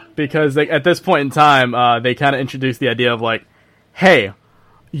 because like, at this point in time, they kind of introduced the idea of like, hey,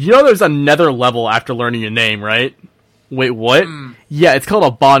 you know there's another level after learning your name, right? Wait, what? Yeah, it's called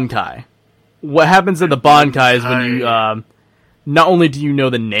a Bankai. What happens in the Bankai is when you, not only do you know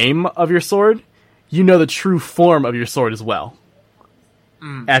the name of your sword, you know the true form of your sword as well.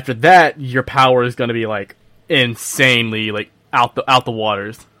 After that, your power is going to be like insanely like out the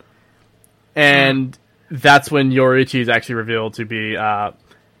waters. And that's when Yoruichi is actually revealed to be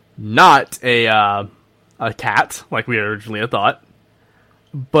not a cat, like we originally had thought,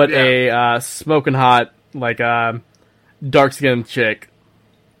 but a smoking hot, like, dark-skinned chick.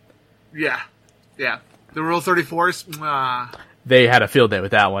 Yeah. The Rule 34s, They had a field day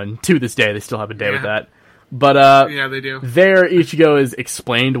with that one. To this day, they still have a day with that. But, yeah, they do. There, Ichigo is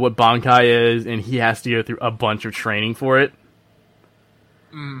explained what Bankai is, and he has to go through a bunch of training for it.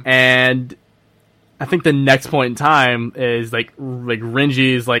 And I think the next point in time is, like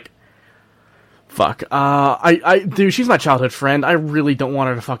Renji's like, fuck, dude, she's my childhood friend. I really don't want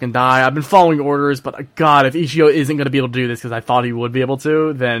her to fucking die. I've been following orders, but god, if Ichigo isn't going to be able to do this because I thought he would be able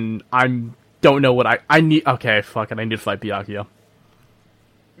to, then don't know what I need. Okay, fuck it, I need to fight Byakuya.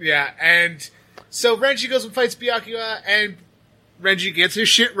 Yeah, and so Renji goes and fights Byakuya, and Renji gets his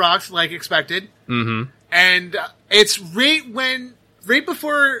shit rocked like expected. And it's right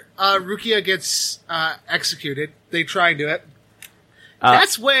before Rukia gets executed, they try and do it.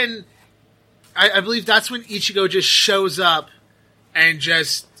 That's when, I believe that's when Ichigo just shows up and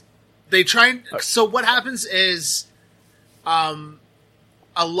just, they try and, so what happens is, one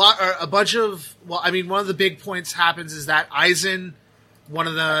of the big points happens is that Aizen, one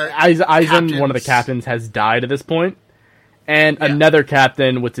of the captains has died at this point, and another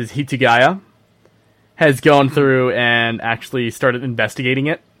captain, which is Hitagaya, has gone through and actually started investigating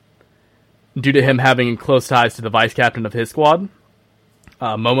it, due to him having close ties to the vice captain of his squad,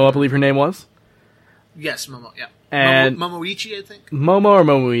 Momo, I believe her name was. Yes, Momo. Yeah, And Momoichi, I think. Momo or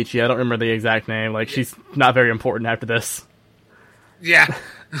Momoichi, I don't remember the exact name. Like, she's not very important after this. Yeah.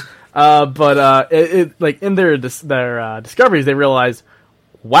 But like in their discoveries, they realize,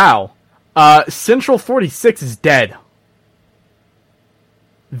 wow, Central 46 is dead.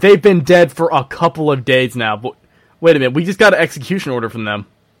 They've been dead for a couple of days now. But wait a minute, we just got an execution order from them.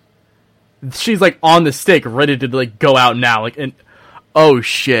 She's like on the stake, ready to like go out now. Like, and oh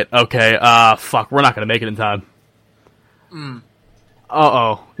shit, okay, fuck, we're not gonna make it in time.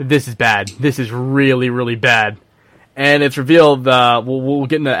 This is bad. This is really, really bad. And it's revealed, we'll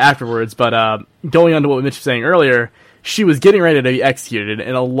get into that afterwards, but going on to what Mitch was saying earlier, she was getting ready to be executed,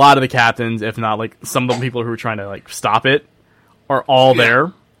 and a lot of the captains, if not like some of the people who were trying to like stop it, are all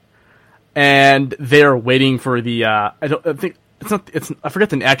there. And they're waiting for the, I forget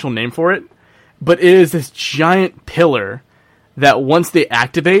the actual name for it, but it is this giant pillar that once they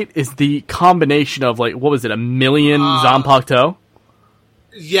activate is the combination of like, what was it, 1 million Zanpakuto?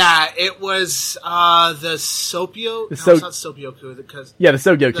 Yeah, it was the Sopio. No, it's not Sopioku because the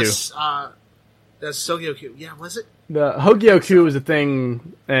Sogyoku. The Sogyoku. Yeah, was it? The Hogyoku was a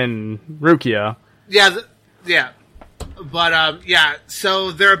thing in Rukia. Yeah, but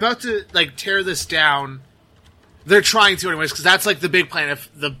so they're about to like tear this down. They're trying to, anyways, because that's like the big plan. If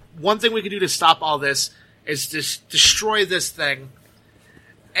the one thing we can do to stop all this is just destroy this thing.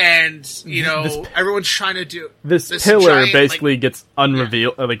 And, you know, everyone's trying to do... This pillar giant, basically gets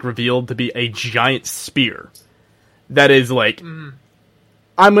revealed to be a giant spear. That is, like... I'm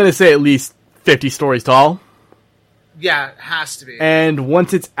going to say at least 50 stories tall. Yeah, it has to be. And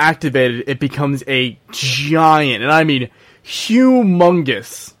once it's activated, it becomes a giant, and I mean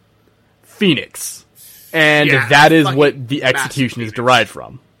humongous, phoenix. And that is what the execution is derived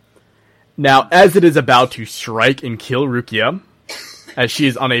from. Now, as it is about to strike and kill Rukia... as she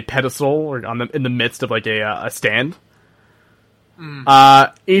is on a pedestal or in the midst of like a stand.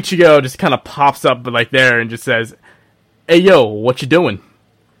 Ichigo just kind of pops up like there and just says, "Hey yo, what you doing?"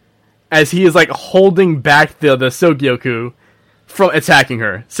 As he is like holding back the Sogyoku from attacking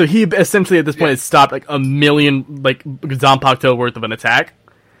her. So he essentially at this point has stopped like 1 million like Zanpakuto worth of an attack.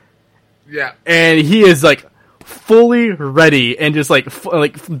 Yeah, and he is like fully ready and just like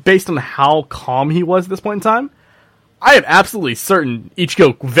based on how calm he was at this point in time. I am absolutely certain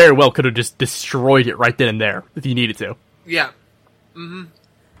Ichigo very well could have just destroyed it right then and there if he needed to. Yeah.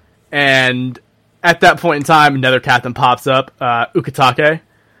 And at that point in time, another captain pops up, Ukitake.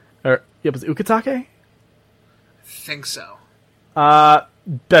 Was it Ukitake? I think so.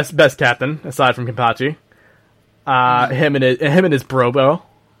 Best captain, aside from Kenpachi. Him and his brobo.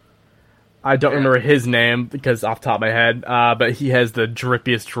 I don't remember his name because off the top of my head, but he has the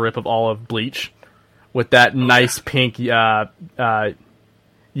drippiest drip of all of Bleach. With that nice pink yukata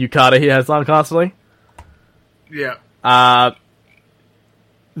he has on constantly. Yeah.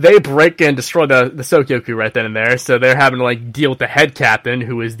 They break and destroy the Sogyoku right then and there, so they're having to like deal with the head captain,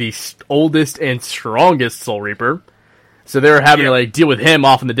 who is the oldest and strongest Soul Reaper. So they're having to like deal with him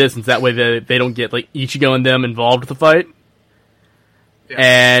off in the distance, that way they don't get like Ichigo and them involved with the fight. Yeah.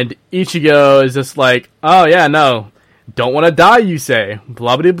 And Ichigo is just like, oh yeah, no, don't want to die, you say.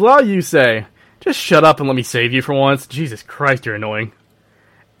 Blah blah blah, you say. Just shut up and let me save you for once. Jesus Christ, you're annoying.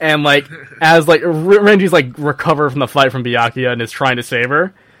 And, like, as, like, Renji's, like, recovered from the fight from Byakuya and is trying to save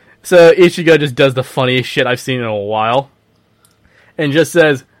her. So Ichigo just does the funniest shit I've seen in a while. And just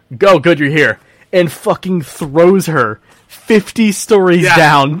says, go, good, you're here. And fucking throws her 50 stories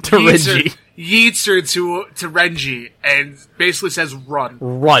down to Renji. Yeets her to Renji and basically says, run.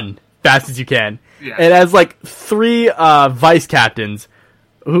 Run. Fast as you can. Yeah. And as, like, 3 vice captains...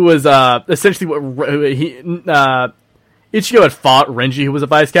 who was essentially what Ichigo had fought Renji, who was a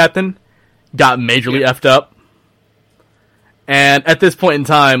vice captain, got majorly effed up. And at this point in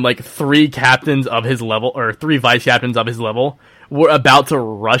time, like 3 captains of his level, or 3 vice captains of his level, were about to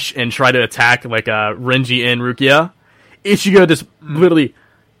rush and try to attack like Renji and Rukia. Ichigo just literally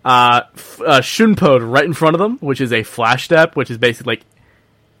shunpo'd right in front of them, which is a flash step, which is basically like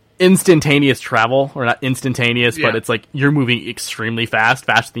instantaneous travel, or not instantaneous, but it's like you're moving extremely fast,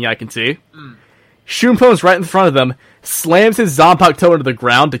 faster than I can see. Shunpo's right in front of them, slams his Zanpakuto into the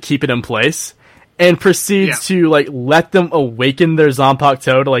ground to keep it in place, and proceeds to like let them awaken their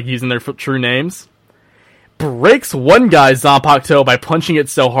Zanpakuto to like using their true names. Breaks one guy's Zanpakuto by punching it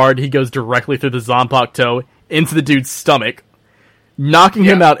so hard he goes directly through the Zanpakuto into the dude's stomach, knocking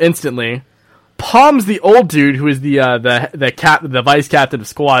him out instantly. Palms the old dude who is the vice captain of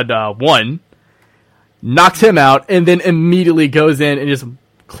Squad 1, knocks him out, and then immediately goes in and just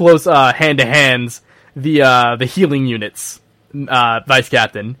close hand to hands the healing units vice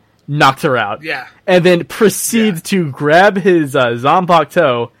captain, knocks her out. Yeah. And then proceeds to grab his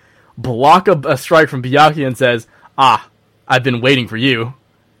Zanpakuto, block a strike from Byakuya, and says, I've been waiting for you.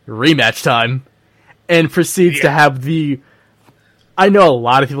 Rematch time. And proceeds to have I know a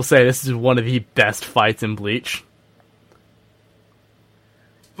lot of people say this is one of the best fights in Bleach.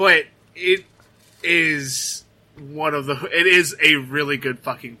 But it is it is a really good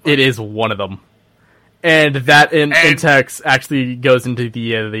fucking fight. It is one of them. And that in text actually goes into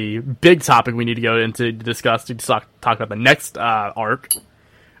the big topic we need to go into to discuss, to talk about the next arc,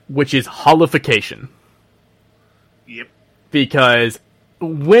 which is holification. Yep. Because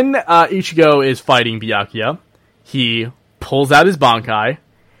when Ichigo is fighting Byakuya, he pulls out his Bankai,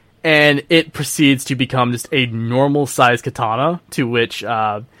 and it proceeds to become just a normal-sized katana, to which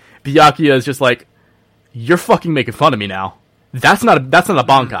Byakuya is just like, you're fucking making fun of me now. That's not a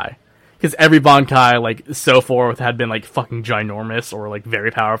Bankai. Because every Bankai, like, so forth had been, like, fucking ginormous or, like, very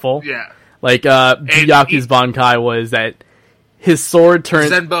powerful. Yeah. Like, Byakuya's Bankai was that his sword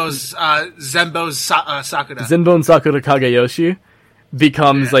turned... Zenbo's Sakura. Zenbon Sakura Kageyoshi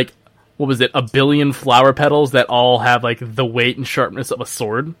becomes, like, what was it, 1 billion flower petals that all have, like, the weight and sharpness of a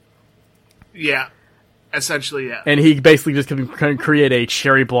sword? Yeah. Essentially, yeah. And he basically just can create a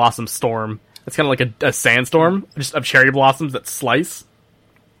cherry blossom storm. It's kind of like a sandstorm, just of cherry blossoms that slice.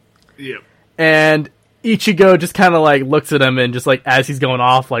 Yep. And Ichigo just kind of like looks at him and just like as he's going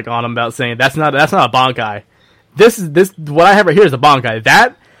off like on him about saying that's not a Bankai. This what I have right here is a Bankai.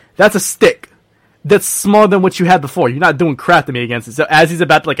 That's a stick. That's smaller than what you had before. You're not doing crap to me against it. So as he's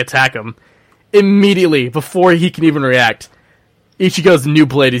about to like attack him, immediately before he can even react, Ichigo's new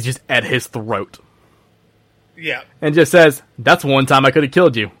blade is just at his throat. Yeah. And just says, "That's one time I could have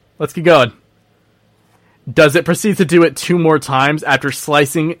killed you. Let's get going." Does it proceed to do it 2 more times after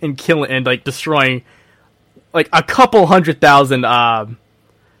slicing and killing and like destroying like a couple 100,000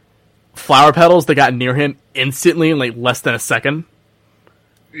 flower petals that got near him instantly in like less than a second?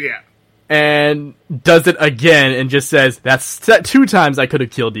 Yeah. And does it again and just says, "That's 2 times I could have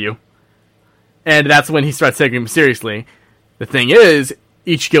killed you." And that's when he starts taking him seriously. The thing is,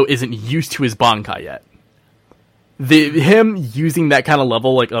 Ichigo isn't used to his Bankai yet. Him using that kind of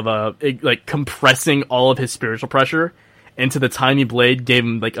level, like of compressing all of his spiritual pressure into the tiny blade gave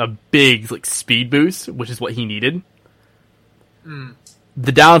him like a big like speed boost, which is what he needed.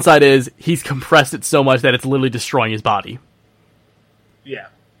 The downside is he's compressed it so much that it's literally destroying his body. Yeah.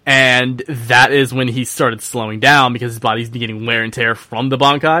 And that is when he started slowing down because his body's getting wear and tear from the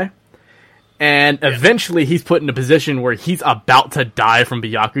Bankai. And eventually he's put in a position where he's about to die from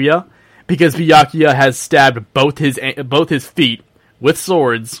Byakuya. Because Byakuya has stabbed both his feet with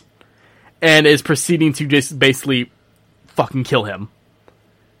swords, and is proceeding to just basically fucking kill him.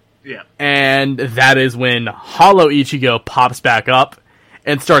 Yeah. And that is when Hollow Ichigo pops back up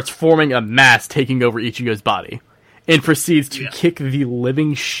and starts forming a mass taking over Ichigo's body, and proceeds to kick the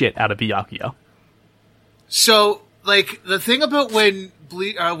living shit out of Byakuya. So, like, the thing about when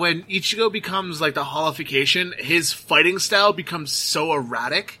Ichigo becomes like the holification, his fighting style becomes so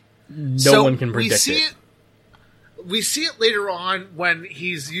erratic. No one can predict it. We see it later on when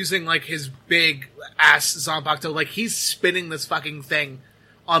he's using like his big ass Zanpakuto, like he's spinning this fucking thing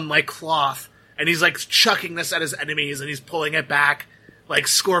on like cloth, and he's like chucking this at his enemies, and he's pulling it back like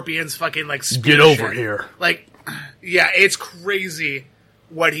Scorpion's fucking like spear Get over shit. here. Like, yeah, it's crazy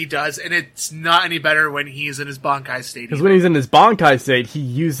what he does, and it's not any better when he's in his Bankai state. Because when he's in his Bankai state, he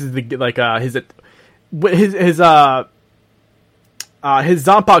uses his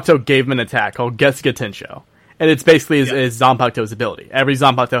Zanpakuto gave him an attack called Getsuga Tensho. And it's basically his Zanpakuto's ability. Every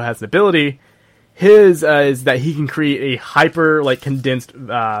Zanpakuto has an ability. His is that he can create a hyper, like, condensed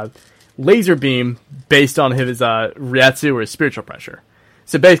laser beam based on his Ryatsu or his spiritual pressure.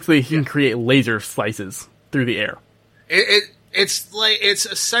 So basically, he can create laser slices through the air. It's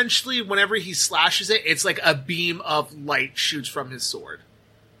essentially, whenever he slashes it, it's like a beam of light shoots from his sword.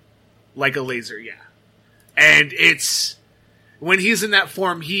 Like a laser, yeah. And it's... When he's in that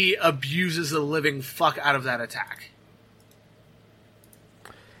form, he abuses the living fuck out of that attack.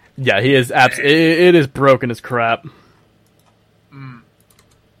 Yeah, he is it is broken as crap. And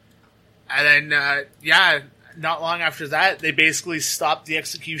then, not long after that, they basically stop the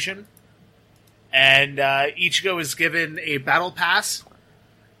execution. And Ichigo is given a battle pass.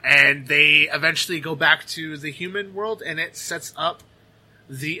 And they eventually go back to the human world, and it sets up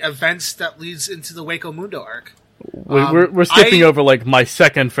the events that leads into the Hueco Mundo arc. We're skipping over like my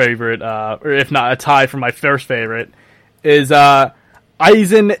second favorite, or if not a tie for my first favorite, is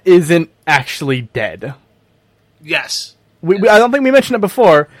Aizen isn't actually dead. Yes. I don't think we mentioned it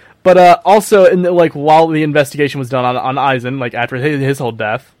before, but also in while the investigation was done on Aizen, like after his whole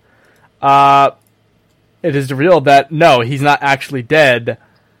death, it is revealed that no, he's not actually dead.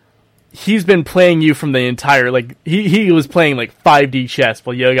 He's been playing you from the entire, like, he was playing, like, 5D chess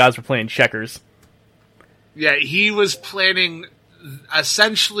while you guys were playing checkers. Yeah, he was planning,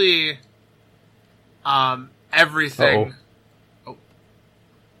 essentially, everything. Oh.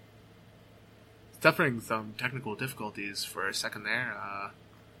 Suffering some technical difficulties for a second there.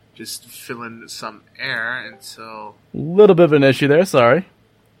 Just filling some air until... Little bit of an issue there, sorry.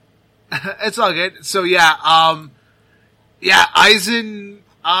 It's all good. So, Aizen...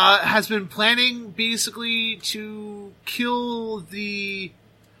 has been planning basically to kill the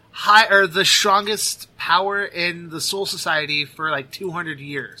the strongest power in the Soul Society for like 200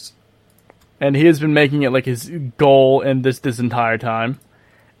 years. And he has been making it like his goal in this entire time.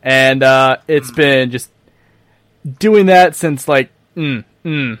 And it's been just doing that since like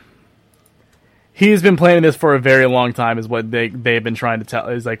he's been planning this for a very long time is what they've been trying to tell,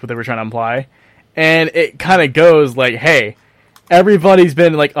 is like what they were trying to imply. And it kind of goes like, hey, everybody's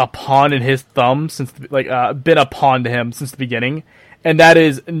been like a pawn in his thumb since, been a pawn to him since the beginning, and that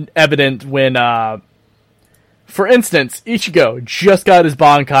is evident when, for instance, Ichigo just got his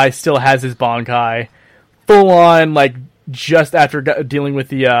Bankai, still has his Bankai, full on, like, just after dealing with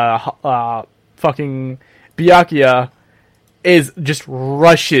the fucking Byakuya, is just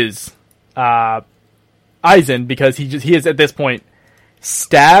rushes Aizen because he is at this point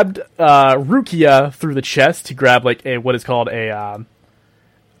stabbed Rukia through the chest to grab like what is called a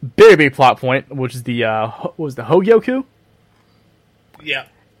very big plot point, which is the what was the Hogyoku? Yeah.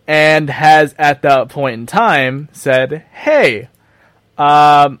 And has at that point in time said, "Hey,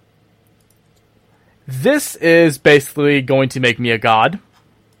 this is basically going to make me a god.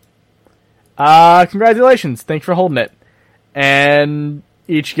 Congratulations, thanks for holding it." And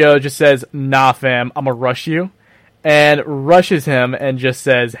Ichigo just says, "Nah, fam, I'm gonna rush you." And rushes him and just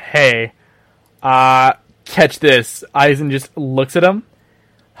says, "Hey, catch this." Aizen just looks at him,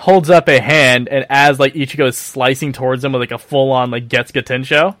 holds up a hand, and as like Ichigo is slicing towards him with like a full-on like Getsuga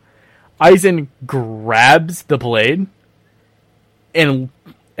Tensho, Aizen grabs the blade, and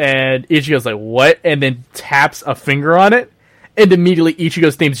Ichigo's like, "What?" And then taps a finger on it, and immediately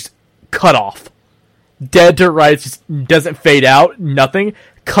Ichigo's name's just cut off. Dead to rights, just doesn't fade out, nothing.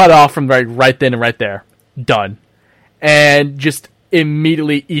 Cut off from right then and right there. Done. And just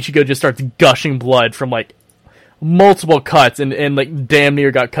immediately Ichigo just starts gushing blood from like multiple cuts and like damn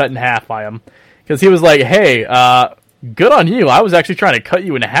near got cut in half by him. Because he was like, "Hey, good on you. I was actually trying to cut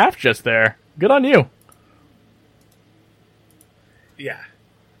you in half just there. Good on you." Yeah.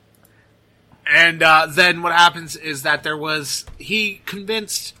 And then what happens is that he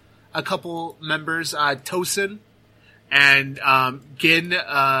convinced a couple members, Tosin and Gin,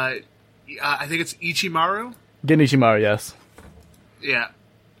 I think it's Ichimaru. Gin Ichimaru, yes. Yeah.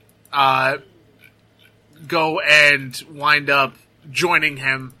 Go and wind up joining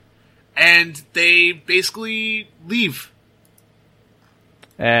him, and they basically leave.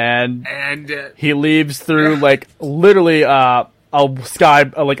 And he leaves through like literally a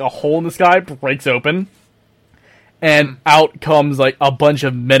sky, like a hole in the sky breaks open, and out comes like a bunch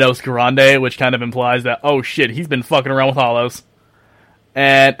of Menos Grande, which kind of implies that, oh shit, he's been fucking around with Hollows.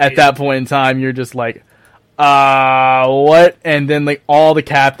 And at that point in time, you're just like, what? And then like all the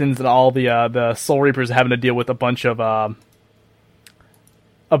captains and all the Soul Reapers are having to deal with a bunch of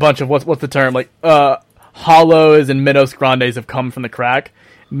what's the term? Like Hollows and Menos Grandes have come from the crack.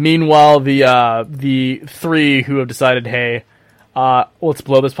 Meanwhile, the three who have decided, hey, let's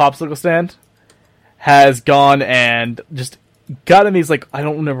blow this popsicle stand, has gone and just gotten these, like, I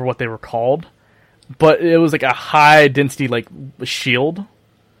don't remember what they were called, but it was like a high density like shield.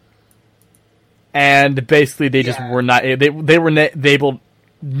 And basically, they just were not. They were able.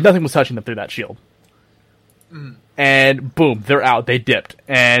 Nothing was touching them through that shield. And boom, they're out. They dipped,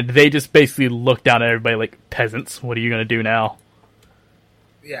 and they just basically looked down at everybody like, peasants. What are you gonna do now?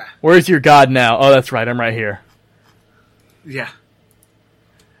 Yeah. Where's your god now? Oh, that's right. I'm right here. Yeah.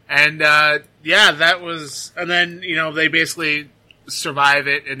 And that was. And then they basically survive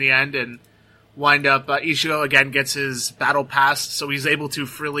it in the end and wind up. Ichigo again gets his battle pass, so he's able to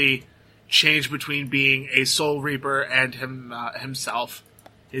freely change between being a Soul Reaper and himself,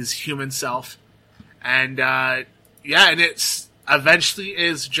 his human self, and and it's eventually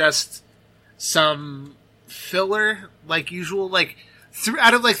is just some filler like usual, like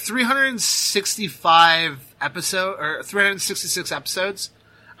out of like 365 episode or 366 episodes,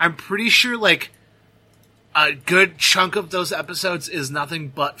 I'm pretty sure like a good chunk of those episodes is nothing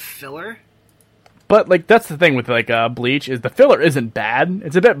but filler. But like that's the thing with like Bleach is the filler isn't bad.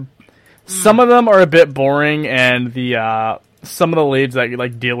 It's a bit. Some of them are a bit boring, and the some of the leads that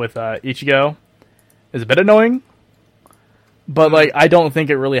like deal with Ichigo is a bit annoying. But like I don't think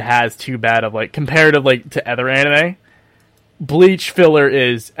it really has too bad of like comparative like to other anime. Bleach filler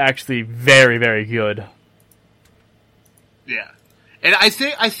is actually very, very good. Yeah. And I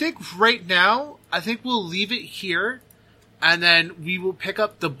think right now, I think we'll leave it here, and then we will pick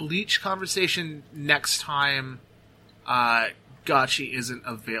up the Bleach conversation next time Gotchi isn't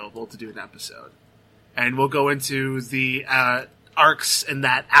available to do an episode. And we'll go into the arcs and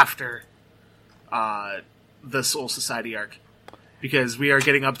that after the Soul Society arc. Because we are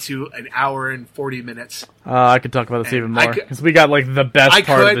getting up to an hour and 40 minutes. I could talk about this even more. Because we got like the best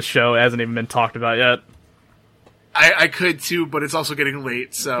part of the show hasn't even been talked about yet. I could too, but it's also getting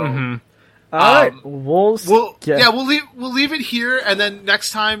late, so... Mm-hmm. Alright, we'll leave it here, and then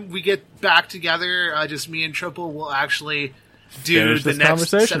next time we get back together, just me and Triple will actually do the next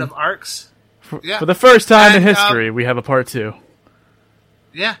set of arcs. For the first time in history, we have a part 2.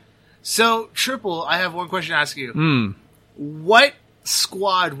 Yeah. So, Triple, I have one question to ask you. What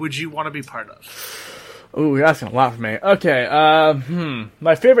squad would you want to be part of? Ooh, you're asking a lot from me. Okay,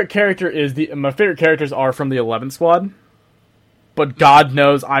 my favorite characters are from the 11th squad. But God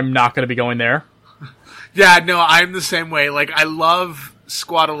knows I'm not going to be going there. Yeah, no, I'm the same way. Like, I love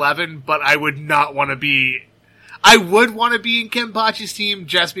Squad 11, but I would not want to be... I would want to be in Kenpachi's team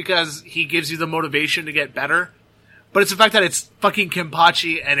just because he gives you the motivation to get better. But it's the fact that it's fucking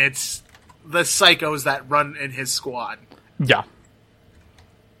Kenpachi and it's the psychos that run in his squad. Yeah.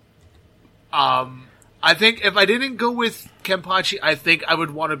 I think if I didn't go with Kenpachi, I think I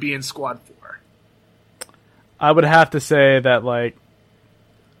would want to be in Squad 4. I would have to say that, like...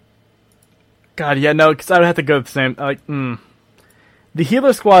 God, yeah, no, because I would have to go with the same... Like, The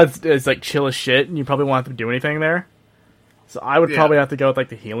healer squad is, like, chill as shit, and you probably won't have to do anything there. So I would probably have to go with, like,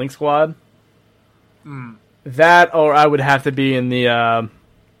 the healing squad. That, or I would have to be in the,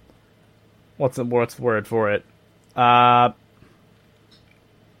 what's the word for it? I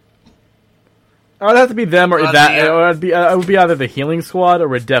would have to be them, or that, or I would be either the healing squad, or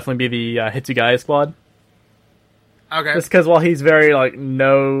would definitely be the Hitsugaya squad. Okay. Just because while he's very, like,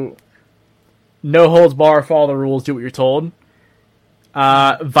 no holds bar, follow the rules, do what you're told.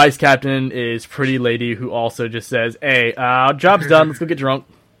 Vice captain is Pretty Lady, who also just says, hey, job's done, let's go get drunk.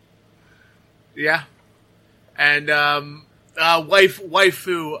 Yeah. And,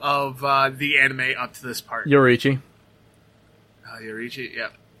 waifu of, the anime up to this part. Yoruichi. Yoruichi, yeah.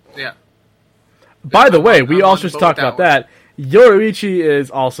 Yeah. By the way, we also just talked about that. Yoruichi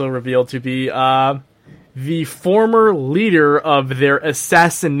is also revealed to be, the former leader of their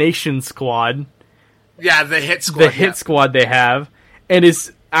assassination squad. Yeah, the hit squad. The hit squad they have. And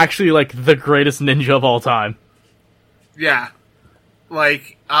is actually, like, the greatest ninja of all time. Yeah.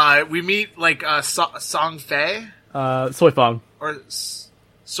 Like, we meet, like, Song Fei? Soifang. Or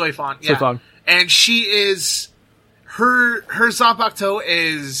Soifang, yeah. Soifang. And she is... Her Zanpakuto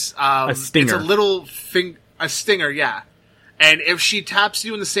is... a stinger. It's a stinger, yeah. And if she taps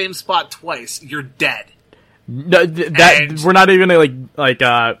you in the same spot twice, you're dead. No, we're not even like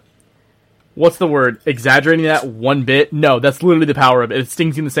what's the word? Exaggerating that one bit? No, that's literally the power of it. It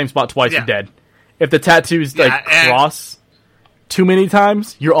stings you in the same spot twice, you're dead. If the tattoos cross too many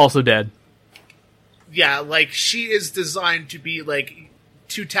times, you're also dead. Yeah, like she is designed to be like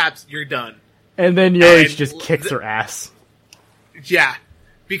 2 taps, you're done. And then Yoruichi just kicks her ass. Yeah,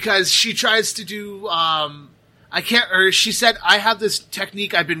 because she tries to do she said, I have this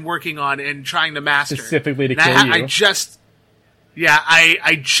technique I've been working on and trying to master. Specifically to kill you. I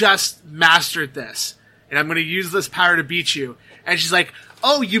just mastered this. And I'm going to use this power to beat you. And she's like,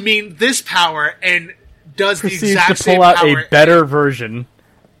 oh, you mean this power? And does the exact same power. Proceeds to pull out a better version.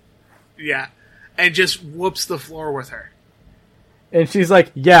 Yeah. And just whoops the floor with her. And she's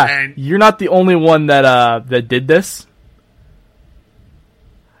like, yeah, you're not the only one that did this.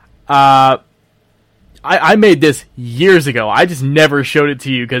 I made this years ago. I just never showed it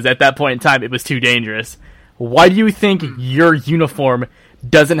to you because at that point in time it was too dangerous. Why do you think your uniform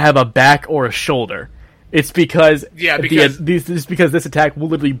doesn't have a back or a shoulder? It's because this attack will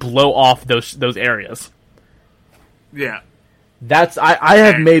literally blow off those areas. Yeah. I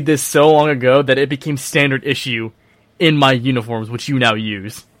have made this so long ago that it became standard issue in my uniforms, which you now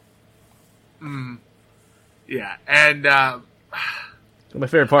use. Yeah, and my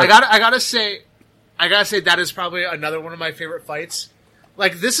favorite part. I gotta say that is probably another one of my favorite fights.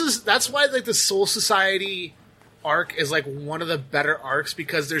 Like that's why like the Soul Society arc is like one of the better arcs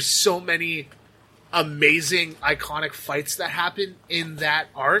because there's so many amazing iconic fights that happen in that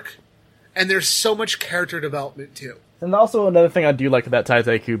arc, and there's so much character development too. And also another thing I do like that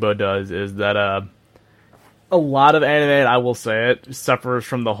Taitai Kubo does is that a lot of anime, and I will say it, suffers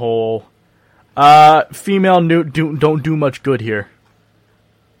from the whole female don't do much good here.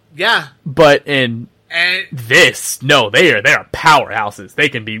 Yeah. But in And this, no, they are powerhouses.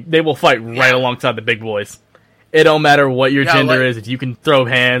 They will fight right alongside the big boys. It don't matter what your gender is. If you can throw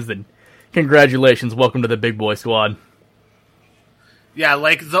hands, then congratulations, welcome to the big boy squad. Yeah,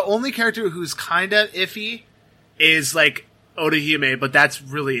 like, the only character who's kind of iffy is, like, Orihime, but that's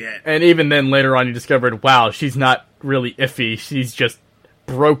really it. And even then, later on, you discovered, wow, she's not really iffy. She's just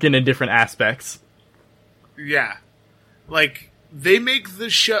broken in different aspects. Yeah. Like, they make the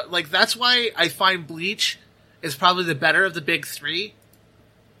show... Like, that's why I find Bleach is probably the better of the big three.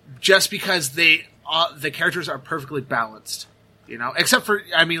 Just because the characters are perfectly balanced. You know? Except for,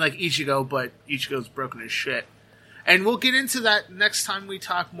 I mean, like, Ichigo, but Ichigo's broken as shit. And we'll get into that next time we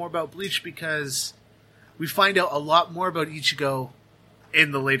talk more about Bleach, because we find out a lot more about Ichigo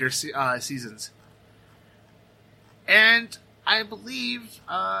in the later seasons. And I believe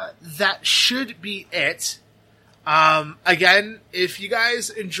that should be it. Again, if you guys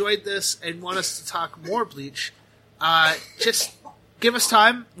enjoyed this and want us to talk more Bleach, just give us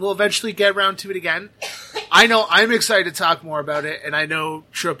time. We'll eventually get around to it again. I know I'm excited to talk more about it, and I know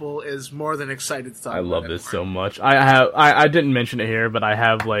Triple is more than excited to talk about it. I love this so much. I didn't mention it here, but I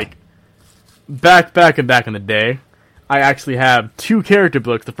have, like, back in the day, I actually have 2 character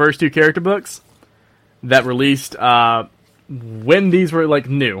books, the first 2 character books, that released when these were, like,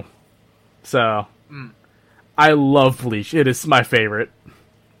 new. So, I love Bleach. It is my favorite.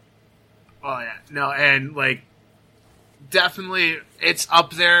 Oh, yeah. No, and, like, definitely, it's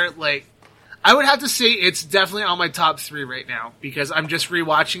up there, like, I would have to say it's definitely on my top 3 right now, because I'm just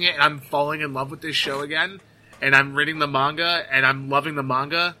rewatching it and I'm falling in love with this show again, and I'm reading the manga and I'm loving the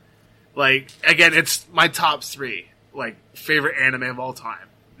manga. Like, again, it's my top 3, like, favorite anime of all time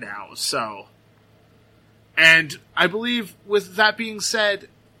now, so. And I believe, with that being said,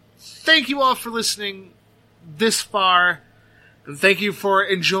 thank you all for listening this far, and thank you for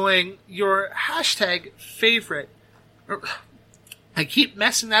enjoying your hashtag favorite. I keep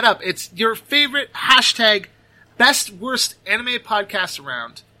messing that up. It's your favorite hashtag best worst anime podcast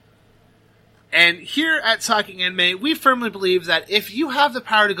around. And here at Talking Anime, we firmly believe that if you have the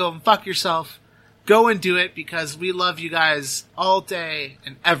power to go and fuck yourself, go and do it, because we love you guys all day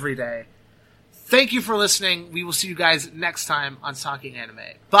and every day. Thank you for listening. We will see you guys next time on Talking Anime.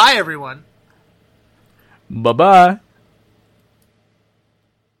 Bye, everyone. Bye-bye.